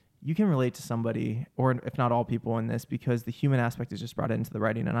 like, you can relate to somebody, or if not all people in this, because the human aspect is just brought into the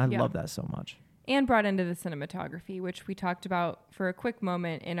writing. And I love that so much. And brought into the cinematography, which we talked about for a quick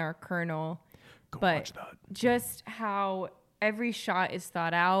moment in our Kernel. Go but watch that. Just how every shot is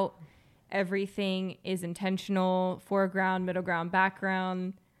thought out. Everything is intentional, foreground, middle ground,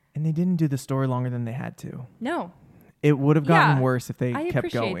 background. And they didn't do the story longer than they had to. No. It would have gotten Yeah, worse if they I kept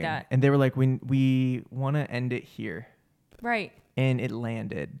appreciate going. that. And they were like, we want to end it here. Right. And it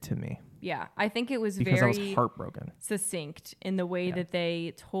landed to me. Yeah. I think it was Because very I was heartbroken. succinct in the way that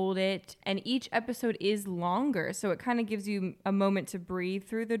they told it. And each episode is longer. So it kind of gives you a moment to breathe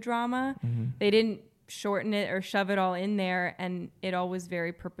through the drama. Mm-hmm. They didn't shorten it or shove it all in there, and it all was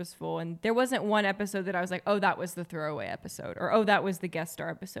very purposeful. And there wasn't one episode that I was like, oh, that was the throwaway episode, or oh, that was the guest star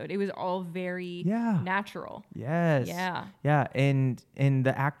episode. It was all very natural. Yes. Yeah. And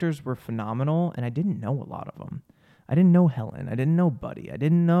the actors were phenomenal, and I didn't know a lot of them. I didn't know Helen. I didn't know Buddy. I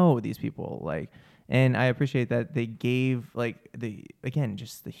didn't know these people. Like, and I appreciate that they gave, like,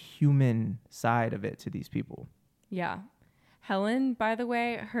 just the human side of it to these people. Yeah. Helen, by the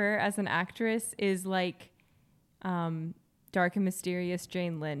way, her as an actress is like Dark and Mysterious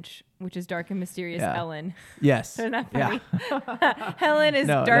Jane Lynch, which is Dark and Mysterious Ellen. Yes. Isn't that funny? Helen is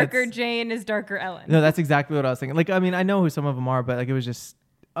darker, Jane is darker Ellen. No, that's exactly what I was thinking. Like, I mean, I know who some of them are, but like, it was just,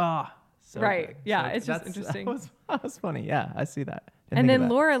 so right. good. Yeah, So it's just interesting. That was funny. Yeah, I see that. And then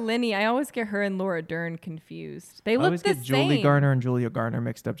Laura Linney, I always get her and Laura Dern confused. They look the same. I always get Julie Garner and Julia Garner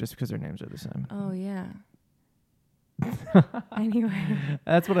mixed up just because their names are the same. Oh, yeah. Anyway.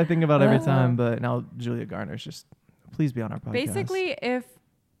 That's what I think about every time, but now Julia Garner's just, please be on our podcast. Basically, if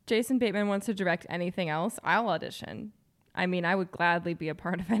Jason Bateman wants to direct anything else, I'll audition. I mean, I would gladly be a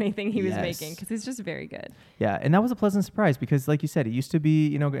part of anything he was making, because he's just very good. Yeah, and that was a pleasant surprise, because like you said, it used to be,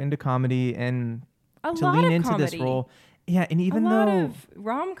 you know, into comedy, and to lean into this role. Yeah, and even though a lot of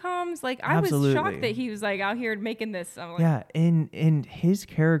rom-coms, like I was shocked that he was like out here making this. I'm like, yeah, and his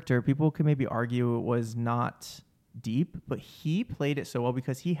character, people could maybe argue it was not deep, but he played it so well,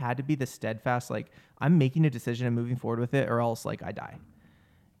 because he had to be the steadfast, like, I'm making a decision and moving forward with it, or else like I die.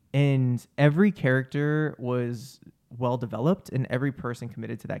 And every character was well developed, and every person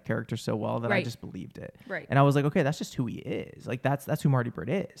committed to that character so well that I just believed it. Right. And I was like, okay, that's just who he is. Like, that's who Marty Bird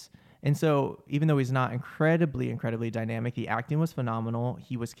is. And so even though he's not incredibly dynamic, the acting was phenomenal.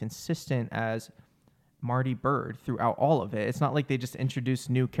 He was consistent as Marty Bird throughout all of it. It's not like they just introduced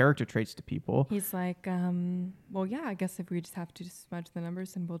new character traits to people. He's like, well, yeah, I guess if we just have to just smudge the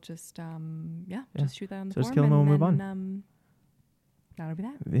numbers, and we'll just, just shoot that on the form. Just kill him and move on. That'll be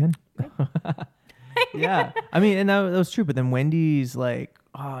that. The end. Yeah. I mean, and that was true. But then Wendy's like,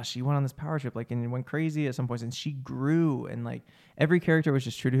 she went on this power trip, like, and went crazy at some points, and she grew, and like every character was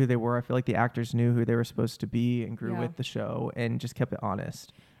just true to who they were. I feel like the actors knew who they were supposed to be and grew with the show, and just kept it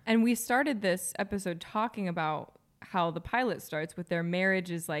honest. And we started this episode talking about how the pilot starts with their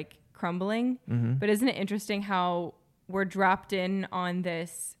marriage is like crumbling. Mm-hmm. But isn't it interesting how we're dropped in on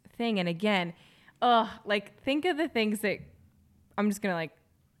this thing? And again, like, think of the things that I'm just going to like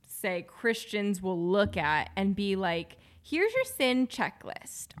say Christians will look at and be like, here's your sin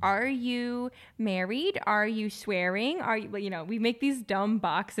checklist. Are you married? Are you swearing? Are you, you know, we make these dumb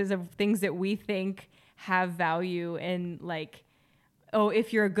boxes of things that we think have value, and like, oh,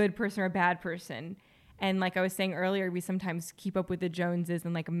 if you're a good person or a bad person. And like I was saying earlier, we sometimes keep up with the Joneses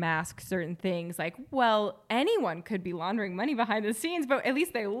and like mask certain things. Like, well, anyone could be laundering money behind the scenes, but at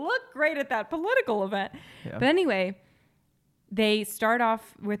least they look great at that political event. Yeah. But anyway, they start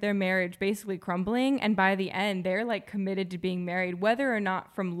off with their marriage basically crumbling, and by the end, they're like committed to being married, whether or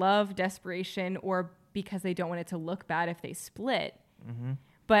not from love, desperation, or because they don't want it to look bad if they split. Mm-hmm.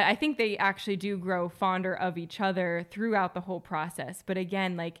 But I think they actually do grow fonder of each other throughout the whole process. But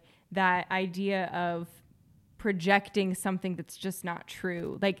again, like that idea of projecting something that's just not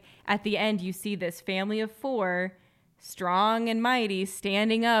true. Like at the end, you see this family of 4, strong and mighty,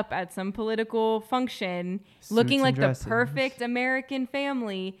 standing up at some political function, suits looking like the perfect American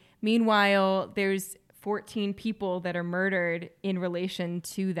family. Meanwhile, there's 14 people that are murdered in relation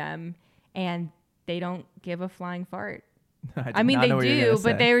to them, and they don't give a flying fart. I mean, they do,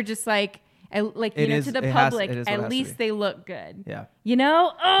 but they were just like, to the public, at least they look good. Yeah. You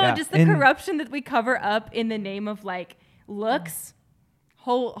know? Just the corruption that we cover up in the name of like looks.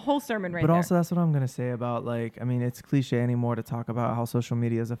 Whole sermon right But there. also, that's what I'm gonna say about, like, I mean, it's cliche anymore to talk about how social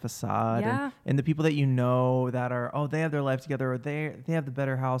media is a facade, Yeah. and the people that you know that are, oh, they have their life together, or they have the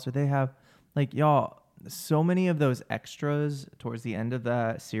better house, or they have, like, y'all, so many of those extras towards the end of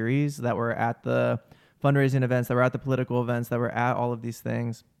that series that were at the fundraising events, that were at the political events, that were at all of these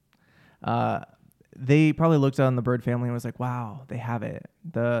things, they probably looked on the Bird family and was like, wow, they have it.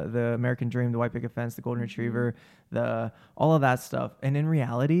 The American Dream, the white picket fence, the golden retriever, all of that stuff. And in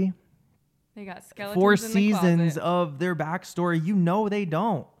reality, they got skeletons 4 in the seasons closet. of their backstory, you know they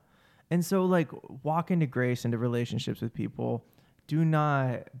don't. And so, like, walk into grace, into relationships with people. Do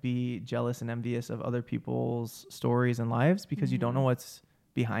not be jealous and envious of other people's stories and lives, because you don't know what's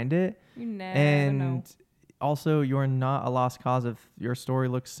behind it. You never And know. also, you're not a lost cause if your story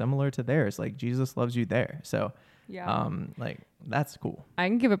looks similar to theirs. Like, Jesus loves you there. So, Yeah. like, that's cool. I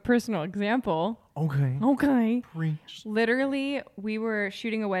can give a personal example. Okay. Preach. Literally, we were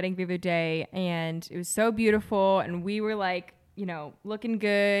shooting a wedding the other day, and it was so beautiful, and we were like, you know, looking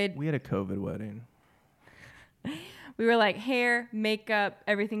good. We had a COVID wedding. We were like hair, makeup,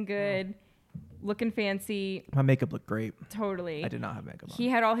 everything good, looking fancy. My makeup looked great. Totally. I did not have makeup on. He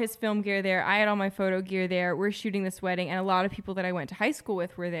had all his film gear there. I had all my photo gear there. We're shooting this wedding, and a lot of people that I went to high school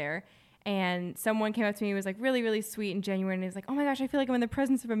with were there. And someone came up to me and was like really, really sweet and genuine. And he was like, oh my gosh, I feel like I'm in the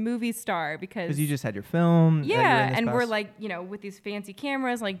presence of a movie star because you just had your film. yeah, and we're like, you know, with these fancy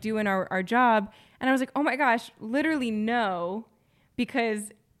cameras, like doing our job. And I was like, oh my gosh, literally no, because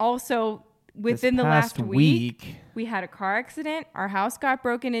also within the last week, we had a car accident. Our house got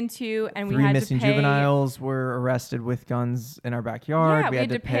broken into, and we 3 had missing to pay. juveniles were arrested with guns in our backyard. Yeah, we had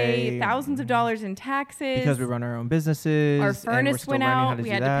to pay thousands of dollars in taxes because we run our own businesses. Our furnace went out. We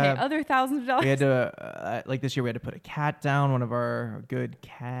had to pay other thousands of dollars. We had to, like this year, we had to put a cat down. One of our good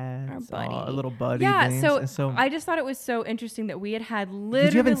cats, our little buddy. Yeah, things. so I just thought it was so interesting that we had literally.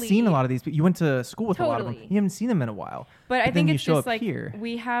 Because you haven't seen a lot of these people. You went to school with a lot of them. Totally. You haven't seen them in a while. But I think then it's you show just up like here.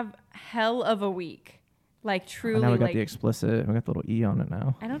 we have hell of a week. Like truly, now we got like the explicit. We got the little E on it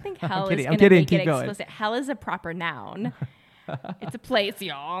now. I don't think hell is kidding, going I'm to kidding, make keep it going. explicit. Hell is a proper noun. It's a place,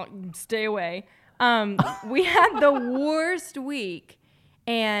 y'all. Stay away. We had the worst week,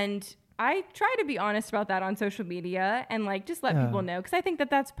 and I try to be honest about that on social media and like just let people know, because I think that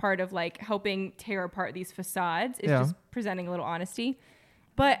that's part of like helping tear apart these facades is just presenting a little honesty.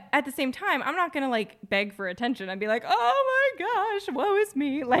 But at the same time, I'm not going to like beg for attention and be like, oh my gosh, woe is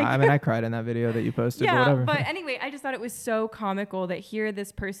me. Like, I mean, I cried in that video that you posted, yeah, but whatever. but anyway, I just thought it was so comical that here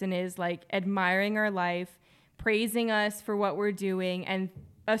this person is like admiring our life, praising us for what we're doing, and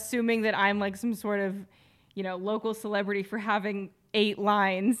assuming that I'm like some sort of, you know, local celebrity for having 8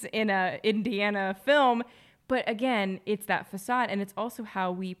 lines in a Indiana film. But again, it's that facade, and it's also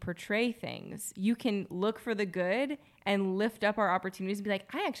how we portray things. You can look for the good and lift up our opportunities and be like,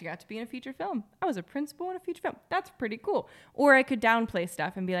 I actually got to be in a feature film. I was a principal in a feature film. That's pretty cool. Or I could downplay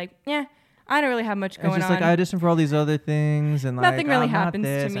stuff and be like, yeah, I don't really have much going on. It's just like I auditioned for all these other things, and nothing like, really I'm not happens to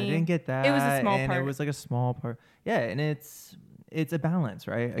this, me. I didn't get that. It was a small and part. It was like a small part. Yeah, and it's a balance,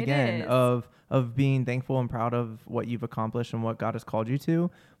 right? Again, is. of being thankful and proud of what you've accomplished and what God has called you to,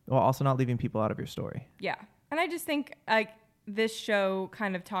 while also not leaving people out of your story. Yeah. And I just think like this show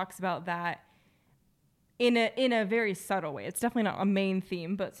kind of talks about that in a very subtle way. It's definitely not a main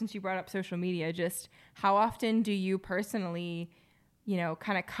theme, but since you brought up social media, just how often do you personally, you know,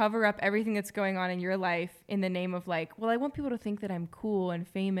 kind of cover up everything that's going on in your life in the name of like, well, I want people to think that I'm cool and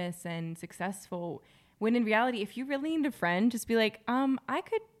famous and successful. When in reality, if you really need a friend, just be like, I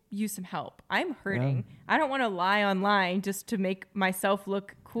could use some help. I'm hurting. Yeah. I don't want to lie online just to make myself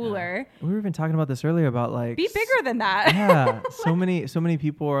look cooler. We were even talking about this earlier about like Be bigger than that. Yeah, so many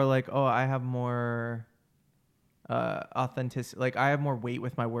people are like, oh, I have more authenticity. Like I have more weight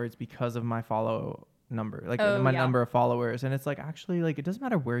with my words because of my follow number, like my number of followers. And it's like, actually, like it doesn't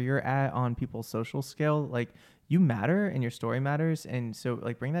matter where you're at on people's social scale. Like you matter and your story matters. And so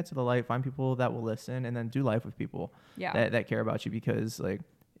like bring that to the light, find people that will listen, and then do life with people that care about you, because like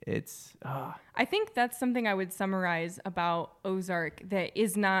it's I think that's something I would summarize about Ozark that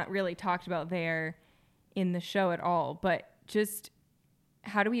is not really talked about there in the show at all. But just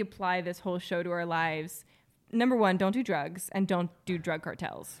how do we apply this whole show to our lives? Number 1, don't do drugs and don't do drug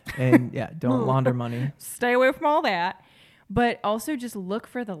cartels. And don't launder money. Stay away from all that. But also just look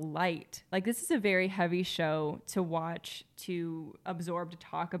for the light. Like this is a very heavy show to watch, to absorb, to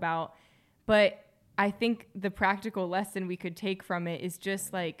talk about. But I think the practical lesson we could take from it is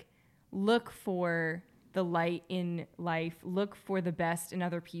just like look for the light in life, look for the best in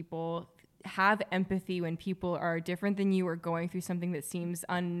other people, have empathy when people are different than you or going through something that seems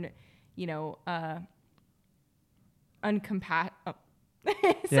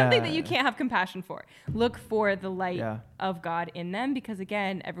Something that you can't have compassion for. Look for the light Yeah. of God in them, because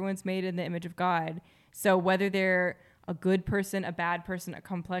again, everyone's made in the image of God. So whether they're a good person, a bad person, a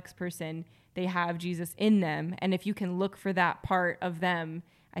complex person, they have Jesus in them. And if you can look for that part of them,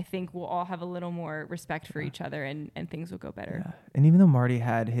 I think we'll all have a little more respect for each other, and things will go better. Yeah. And even though Marty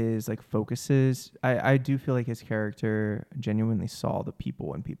had his like focuses, I do feel like his character genuinely saw the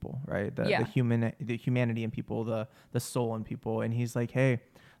people in people, right? The humanity in people, the soul in people. And he's like, hey,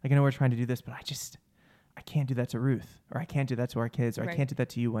 like I know we're trying to do this, but I can't do that to Ruth, or I can't do that to our kids, or I can't do that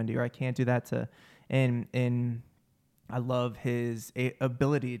to you, Wendy, or I can't do that to, and I love his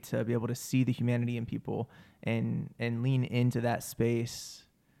ability to be able to see the humanity in people and lean into that space,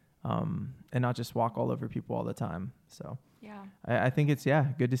 and not just walk all over people all the time. So Yeah. I think it's,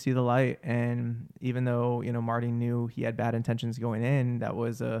 good to see the light. And even though, Marty knew he had bad intentions going in, that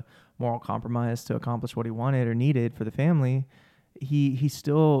was a moral compromise to accomplish what he wanted or needed for the family. He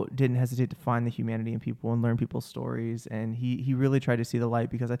still didn't hesitate to find the humanity in people and learn people's stories. And he really tried to see the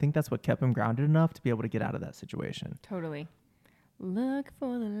light, because I think that's what kept him grounded enough to be able to get out of that situation. Totally. Look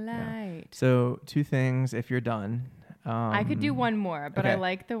for the light. Yeah. So 2 things if you're done. I could do one more, but I okay.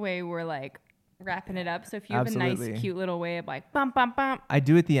 like the way we're like wrapping it up. So if you have a Absolutely. nice, cute little way of like bump, bump, bump. I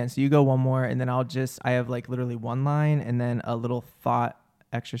do at the end. So you go one more, and then I have like literally one line and then a little thought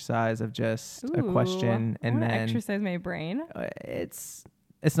exercise of just a question, I and wanna then exercise my brain. It's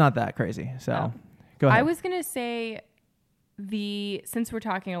not that crazy. So go ahead. I was going to say since we're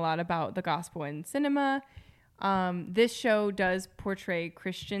talking a lot about the gospel in cinema, this show does portray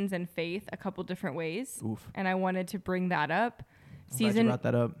Christians and faith a couple different ways. Oof. And I wanted to bring that up. I'm glad you brought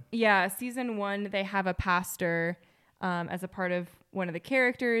that up. Yeah. Season 1, they have a pastor as a part of one of the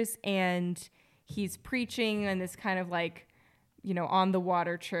characters, and he's preaching in this kind of like, on the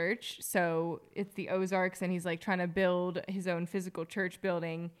water church. So it's the Ozarks, and he's like trying to build his own physical church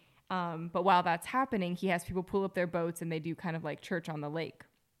building. But while that's happening, he has people pull up their boats, and they do kind of like church on the lake.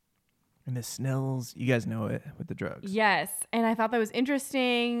 And the Snells, you guys know it with the drugs. Yes. And I thought that was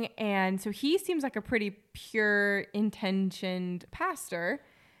interesting. And so he seems like a pretty pure intentioned pastor.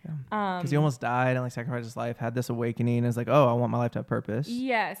 Because he almost died and like sacrificed his life, had this awakening, and is like, oh, I want my life to have purpose.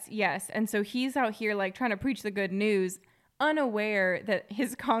 Yes. And so he's out here like trying to preach the good news, unaware that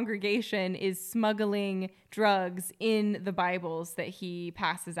his congregation is smuggling drugs in the Bibles that he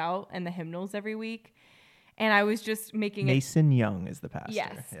passes out and the hymnals every week. And I was just making Mason Young is the pastor.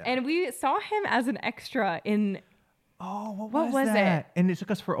 Yes. Yeah. And we saw him as an extra in... Oh, what was that? And it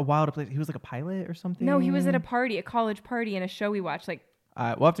took us for a while to play. He was like a pilot or something? No, he was at a college party, in a show we watched, like...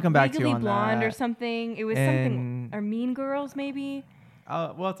 we'll have to come back to you on Blonde that. or something. It was something... Or Mean Girls, maybe?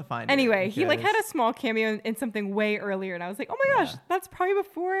 We'll have to find it. Anyway, he like had a small cameo in something way earlier, and I was like, oh my gosh, that's probably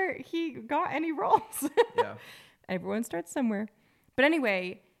before he got any roles. Yeah. Everyone starts somewhere. But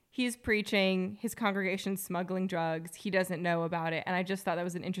anyway... He's preaching, his congregation's smuggling drugs. He doesn't know about it. And I just thought that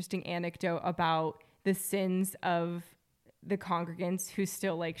was an interesting anecdote about the sins of the congregants who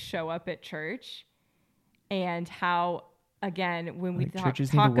still like show up at church, and how, again, when we talk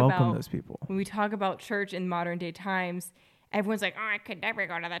about those people. When we talk about church in modern day times, everyone's like, oh, I could never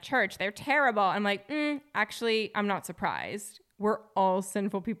go to the church. They're terrible. I'm like, actually, I'm not surprised. We're all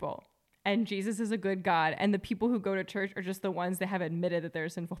sinful people. And Jesus is a good God. And the people who go to church are just the ones that have admitted that they're a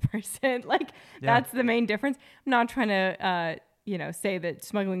sinful person. That's the main difference. I'm not trying to, say that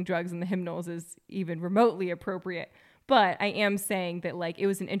smuggling drugs in the hymnals is even remotely appropriate. But I am saying that, like, it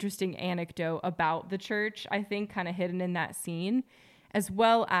was an interesting anecdote about the church, I think, kind of hidden in that scene, as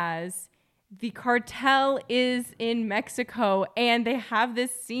well as the cartel is in Mexico, and they have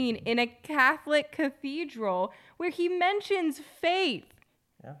this scene in a Catholic cathedral where he mentions faith.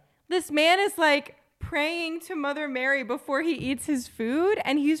 Yeah. This man is like praying to Mother Mary before he eats his food,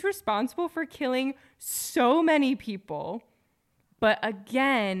 and he's responsible for killing so many people. But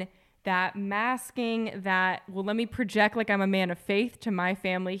again, that masking that, well, let me project like I'm a man of faith to my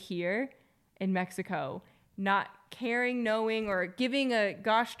family here in Mexico, not caring, knowing, or giving a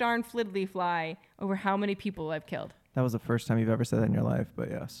gosh darn fliddly fly over how many people I've killed. That was the first time you've ever said that in your life,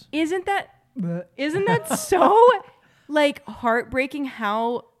 but yes. Isn't that so like heartbreaking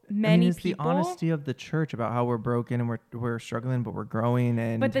how many it's people. The honesty of the church about how we're broken and we're struggling, but we're growing,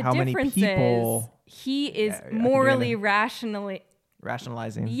 and but the how many people he is morally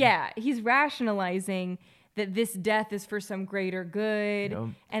rationalizing. Yeah, he's rationalizing that this death is for some greater good,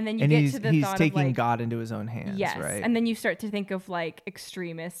 and then he's thought of taking God into his own hands. Yes, right? And then you start to think of like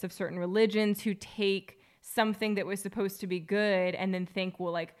extremists of certain religions who take something that was supposed to be good and then think,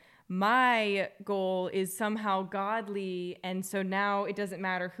 well, like, my goal is somehow godly, and so now it doesn't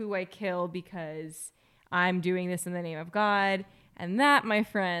matter who I kill because I'm doing this in the name of God. And that, my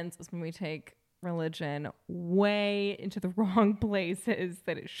friends, is when we take religion way into the wrong places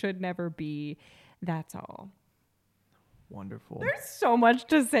that it should never be. That's all. Wonderful. There's so much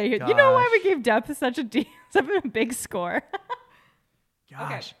to say here. You know why we gave depth such a big score?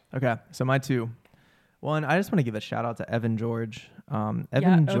 Gosh. Okay. So my 2. One, I just want to give a shout out to Evan George.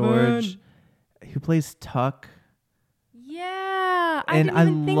 Evan George, who plays Tuck. Yeah. I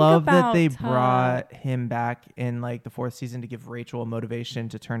love that they brought him back in like the 4th season to give Rachel a motivation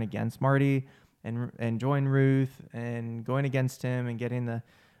to turn against Marty and join Ruth and going against him and getting the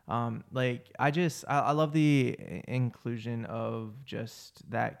I love the inclusion of just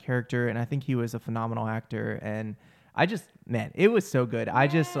that character, and I think he was a phenomenal actor, and it was so good. Yes. I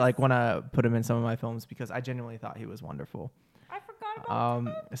just like want to put him in some of my films because I genuinely thought he was wonderful. I forgot about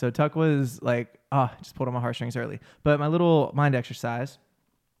Tuck. So Tuck was like, just pulled on my heartstrings early. But my little mind exercise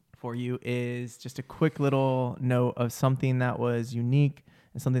for you is just a quick little note of something that was unique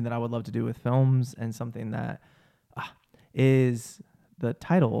and something that I would love to do with films, and something that is the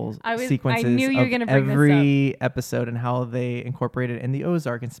titles sequences of every episode and how they incorporated in the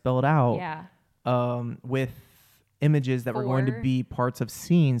Ozark and spelled out with images that were going to be parts of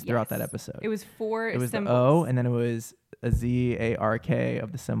scenes throughout that episode. It was 4 It was symbols. the O, and then it was a Z-A-R-K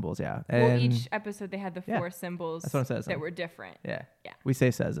of the symbols, And each episode they had the 4 symbols that's what it says that were different. Yeah. We say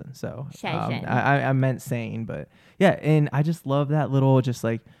Sezin, so I meant saying, but yeah, and I just love that little just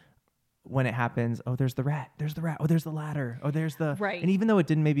like when it happens, there's the rat, oh, there's the ladder, oh, there's the right. And even though it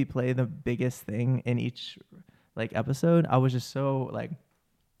didn't maybe play the biggest thing in each like episode, I was just so like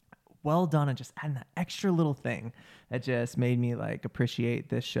well done and just adding that extra little thing that just made me like appreciate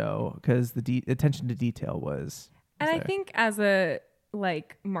this show because the attention to detail was and there. I think as a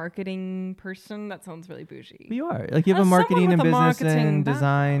like marketing person, that sounds really bougie. But you are like you have a marketing and business and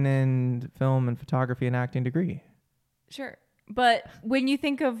design and film and photography and acting degree. Sure. But when you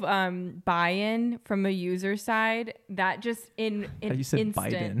think of buy-in from a user side, that just in you said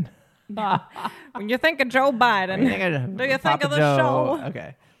instant. Biden. When you think of Joe Biden, do you think of the show?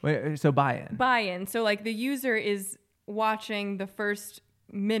 Okay. Wait, so buy-in. Buy-in. So like the user is watching the first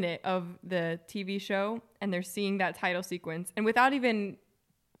minute of the TV show and they're seeing that title sequence, and without even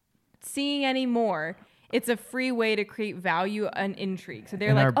seeing any more, it's a free way to create value and intrigue. So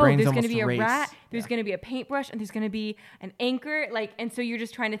they're like, there's going to be a rat, there's going to be a paintbrush, and there's going to be an anchor. Like, and so you're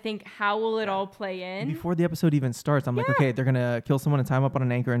just trying to think, how will it all play in? And before the episode even starts, I'm like, okay, they're going to kill someone and tie him up on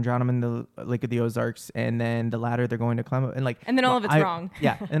an anchor and drown him in the Lake of the Ozarks. And then the ladder, they're going to climb up. And then all of it's wrong.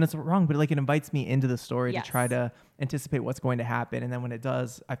 Yeah, and it's wrong, but like it invites me into the story to try to anticipate what's going to happen. And then when it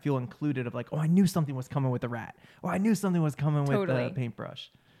does, I feel included of like, I knew something was coming with the rat. Or I knew something was coming with the paintbrush.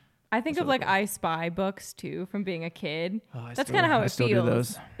 I think of like I Spy books too from being a kid. That's kind of how it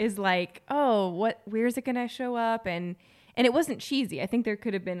feels. Is like, where's it gonna show up? And it wasn't cheesy. I think there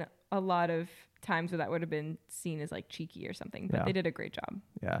could have been a lot of times where that would have been seen as like cheeky or something, but they did a great job.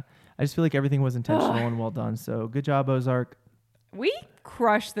 Yeah, I just feel like everything was intentional and well done. So good job, Ozark. We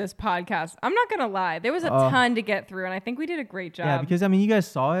crushed this podcast. I'm not gonna lie. There was a ton to get through, and I think we did a great job. Yeah, because I mean, you guys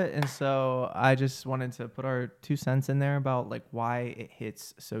saw it, and so I just wanted to put our 2 cents in there about like why it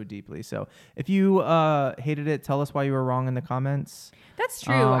hits so deeply. So if you hated it, tell us why you were wrong in the comments. That's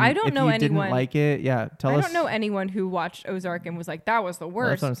true. I don't know anyone. If you didn't like it, tell us. I don't know anyone who watched Ozark and was like, that was the worst. Well,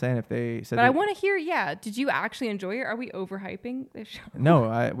 that's what I'm saying. If they said, but I want to hear. Did you actually enjoy it? Are we overhyping this show?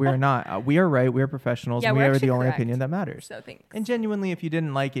 No, we are not. We are right. We are professionals. And we are the only opinion that matters. So thanks. And genuinely, if you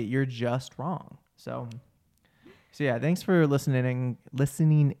didn't like it, you're just wrong. So yeah, thanks for listening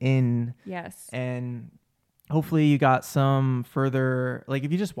in. Yes. And hopefully you got some further, like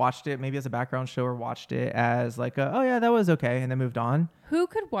if you just watched it maybe as a background show or watched it as like that was okay and then moved on. Who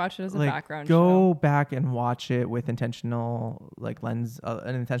could watch it as a background show? Go show? back and watch it with intentional lens,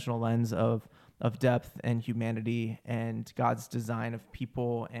 an intentional lens of depth and humanity and God's design of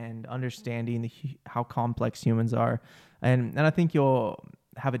people and understanding how complex humans are. And I think you'll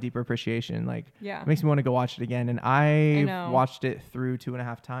have a deeper appreciation. It makes me want to go watch it again. And I watched it through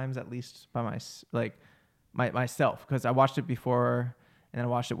 2.5 times at least by myself, because I watched it before and then I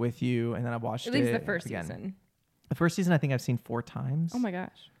watched it with you and then I watched it again. At least the first season. The first season I think I've seen 4 times. Oh my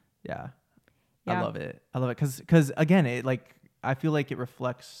gosh. Yeah. I love it because again, I feel like it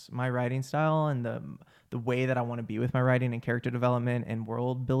reflects my writing style and the way that I want to be with my writing and character development and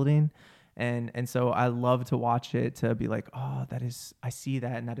world building. And so I love to watch it to be like, I see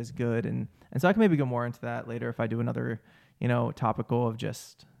that and that is good. And so I can maybe go more into that later if I do another, topical of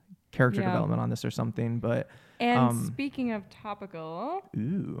just character development on this or something. But speaking of topical,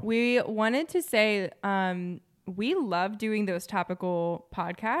 we wanted to say we love doing those topical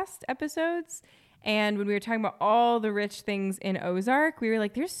podcast episodes. And when we were talking about all the rich things in Ozark, we were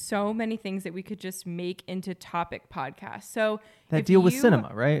like, there's so many things that we could just make into topic podcasts. So that deal with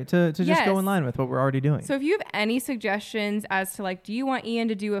cinema, right? To just go in line with what we're already doing. So if you have any suggestions as to like, do you want Ian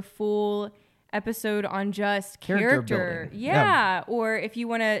to do a full episode on just character? Yeah. Or if you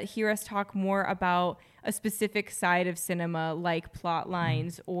want to hear us talk more about a specific side of cinema, like plot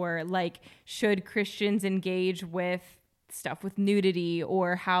lines, or like, should Christians engage with stuff with nudity,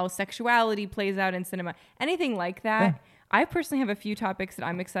 or how sexuality plays out in cinema, anything like that. Yeah. I personally have a few topics that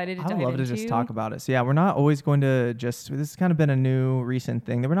I'm excited to dive into. I would love to just talk about it. So yeah, we're not always going to this has kind of been a new recent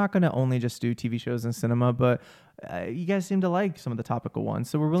thing that we're not going to only just do TV shows and cinema, but you guys seem to like some of the topical ones.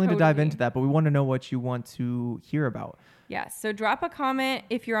 So we're willing to dive into that, but we want to know what you want to hear about. Yeah, so drop a comment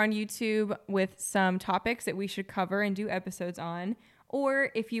if you're on YouTube with some topics that we should cover and do episodes on.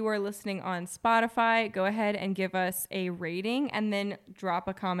 Or if you are listening on Spotify, go ahead and give us a rating, and then drop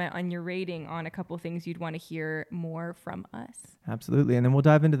a comment on your rating on a couple of things you'd want to hear more from us. Absolutely. And then we'll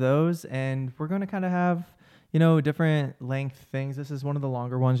dive into those, and we're going to kind of have, different length things. This is one of the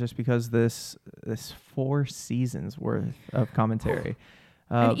longer ones just because this 4 seasons worth of commentary.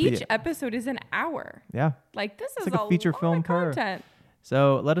 And each episode is an hour. Yeah. Like, this is like a feature film content.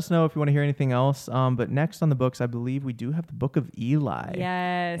 So let us know if you want to hear anything else. But next on the books, I believe we do have the Book of Eli.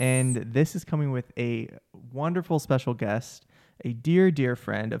 Yes. And this is coming with a wonderful special guest, a dear, dear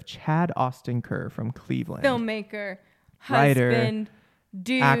friend of Chad Austin Kerr from Cleveland. Filmmaker, writer, husband,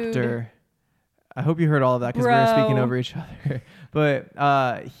 dude, actor. I hope you heard all of that because we were speaking over each other.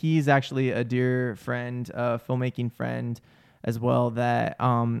 But he's actually a dear friend, a filmmaking friend as well, that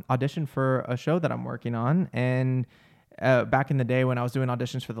auditioned for a show that I'm working on. And back in the day when I was doing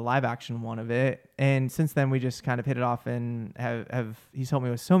auditions for the live action one of it. And since then we just kind of hit it off and have he's helped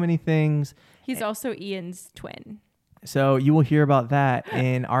me with so many things. He's also Ian's twin. So you will hear about that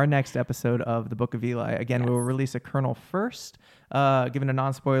in our next episode of the Book of Eli. Again, we will release a kernel first, given a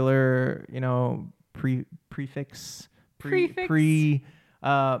non-spoiler,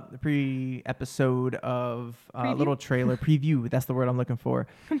 pre-episode of little trailer preview. That's the word I'm looking for.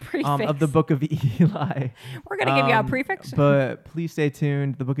 Of the Book of Eli. We're going to give you a prefix. But please stay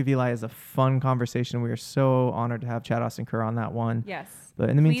tuned. The Book of Eli is a fun conversation. We are so honored to have Chad Austin Kerr on that one. Yes. But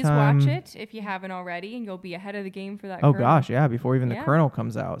in the meantime, please watch it if you haven't already, and you'll be ahead of the game for that. Oh gosh, yeah, before even the kernel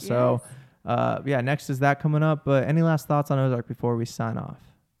comes out. So next is that coming up. But any last thoughts on Ozark before we sign off?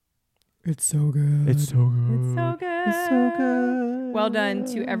 It's so good. It's so good. It's so good. It's so good. Well done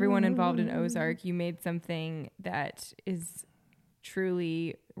to everyone involved in Ozark. You made something that is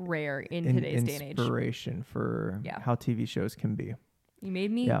truly rare in today's day and age. Inspiration for how TV shows can be. You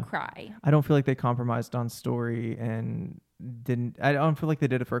made me cry. I don't feel like they compromised on story and I don't feel like they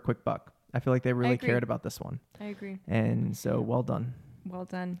did it for a quick buck. I feel like they really cared about this one. I agree. And so well done. Well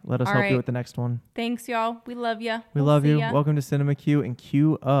done. Let us help you with the next one. Thanks, y'all. We love you. We love you. Welcome to Cinema Q, and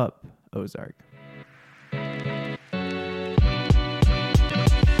cue up Ozark.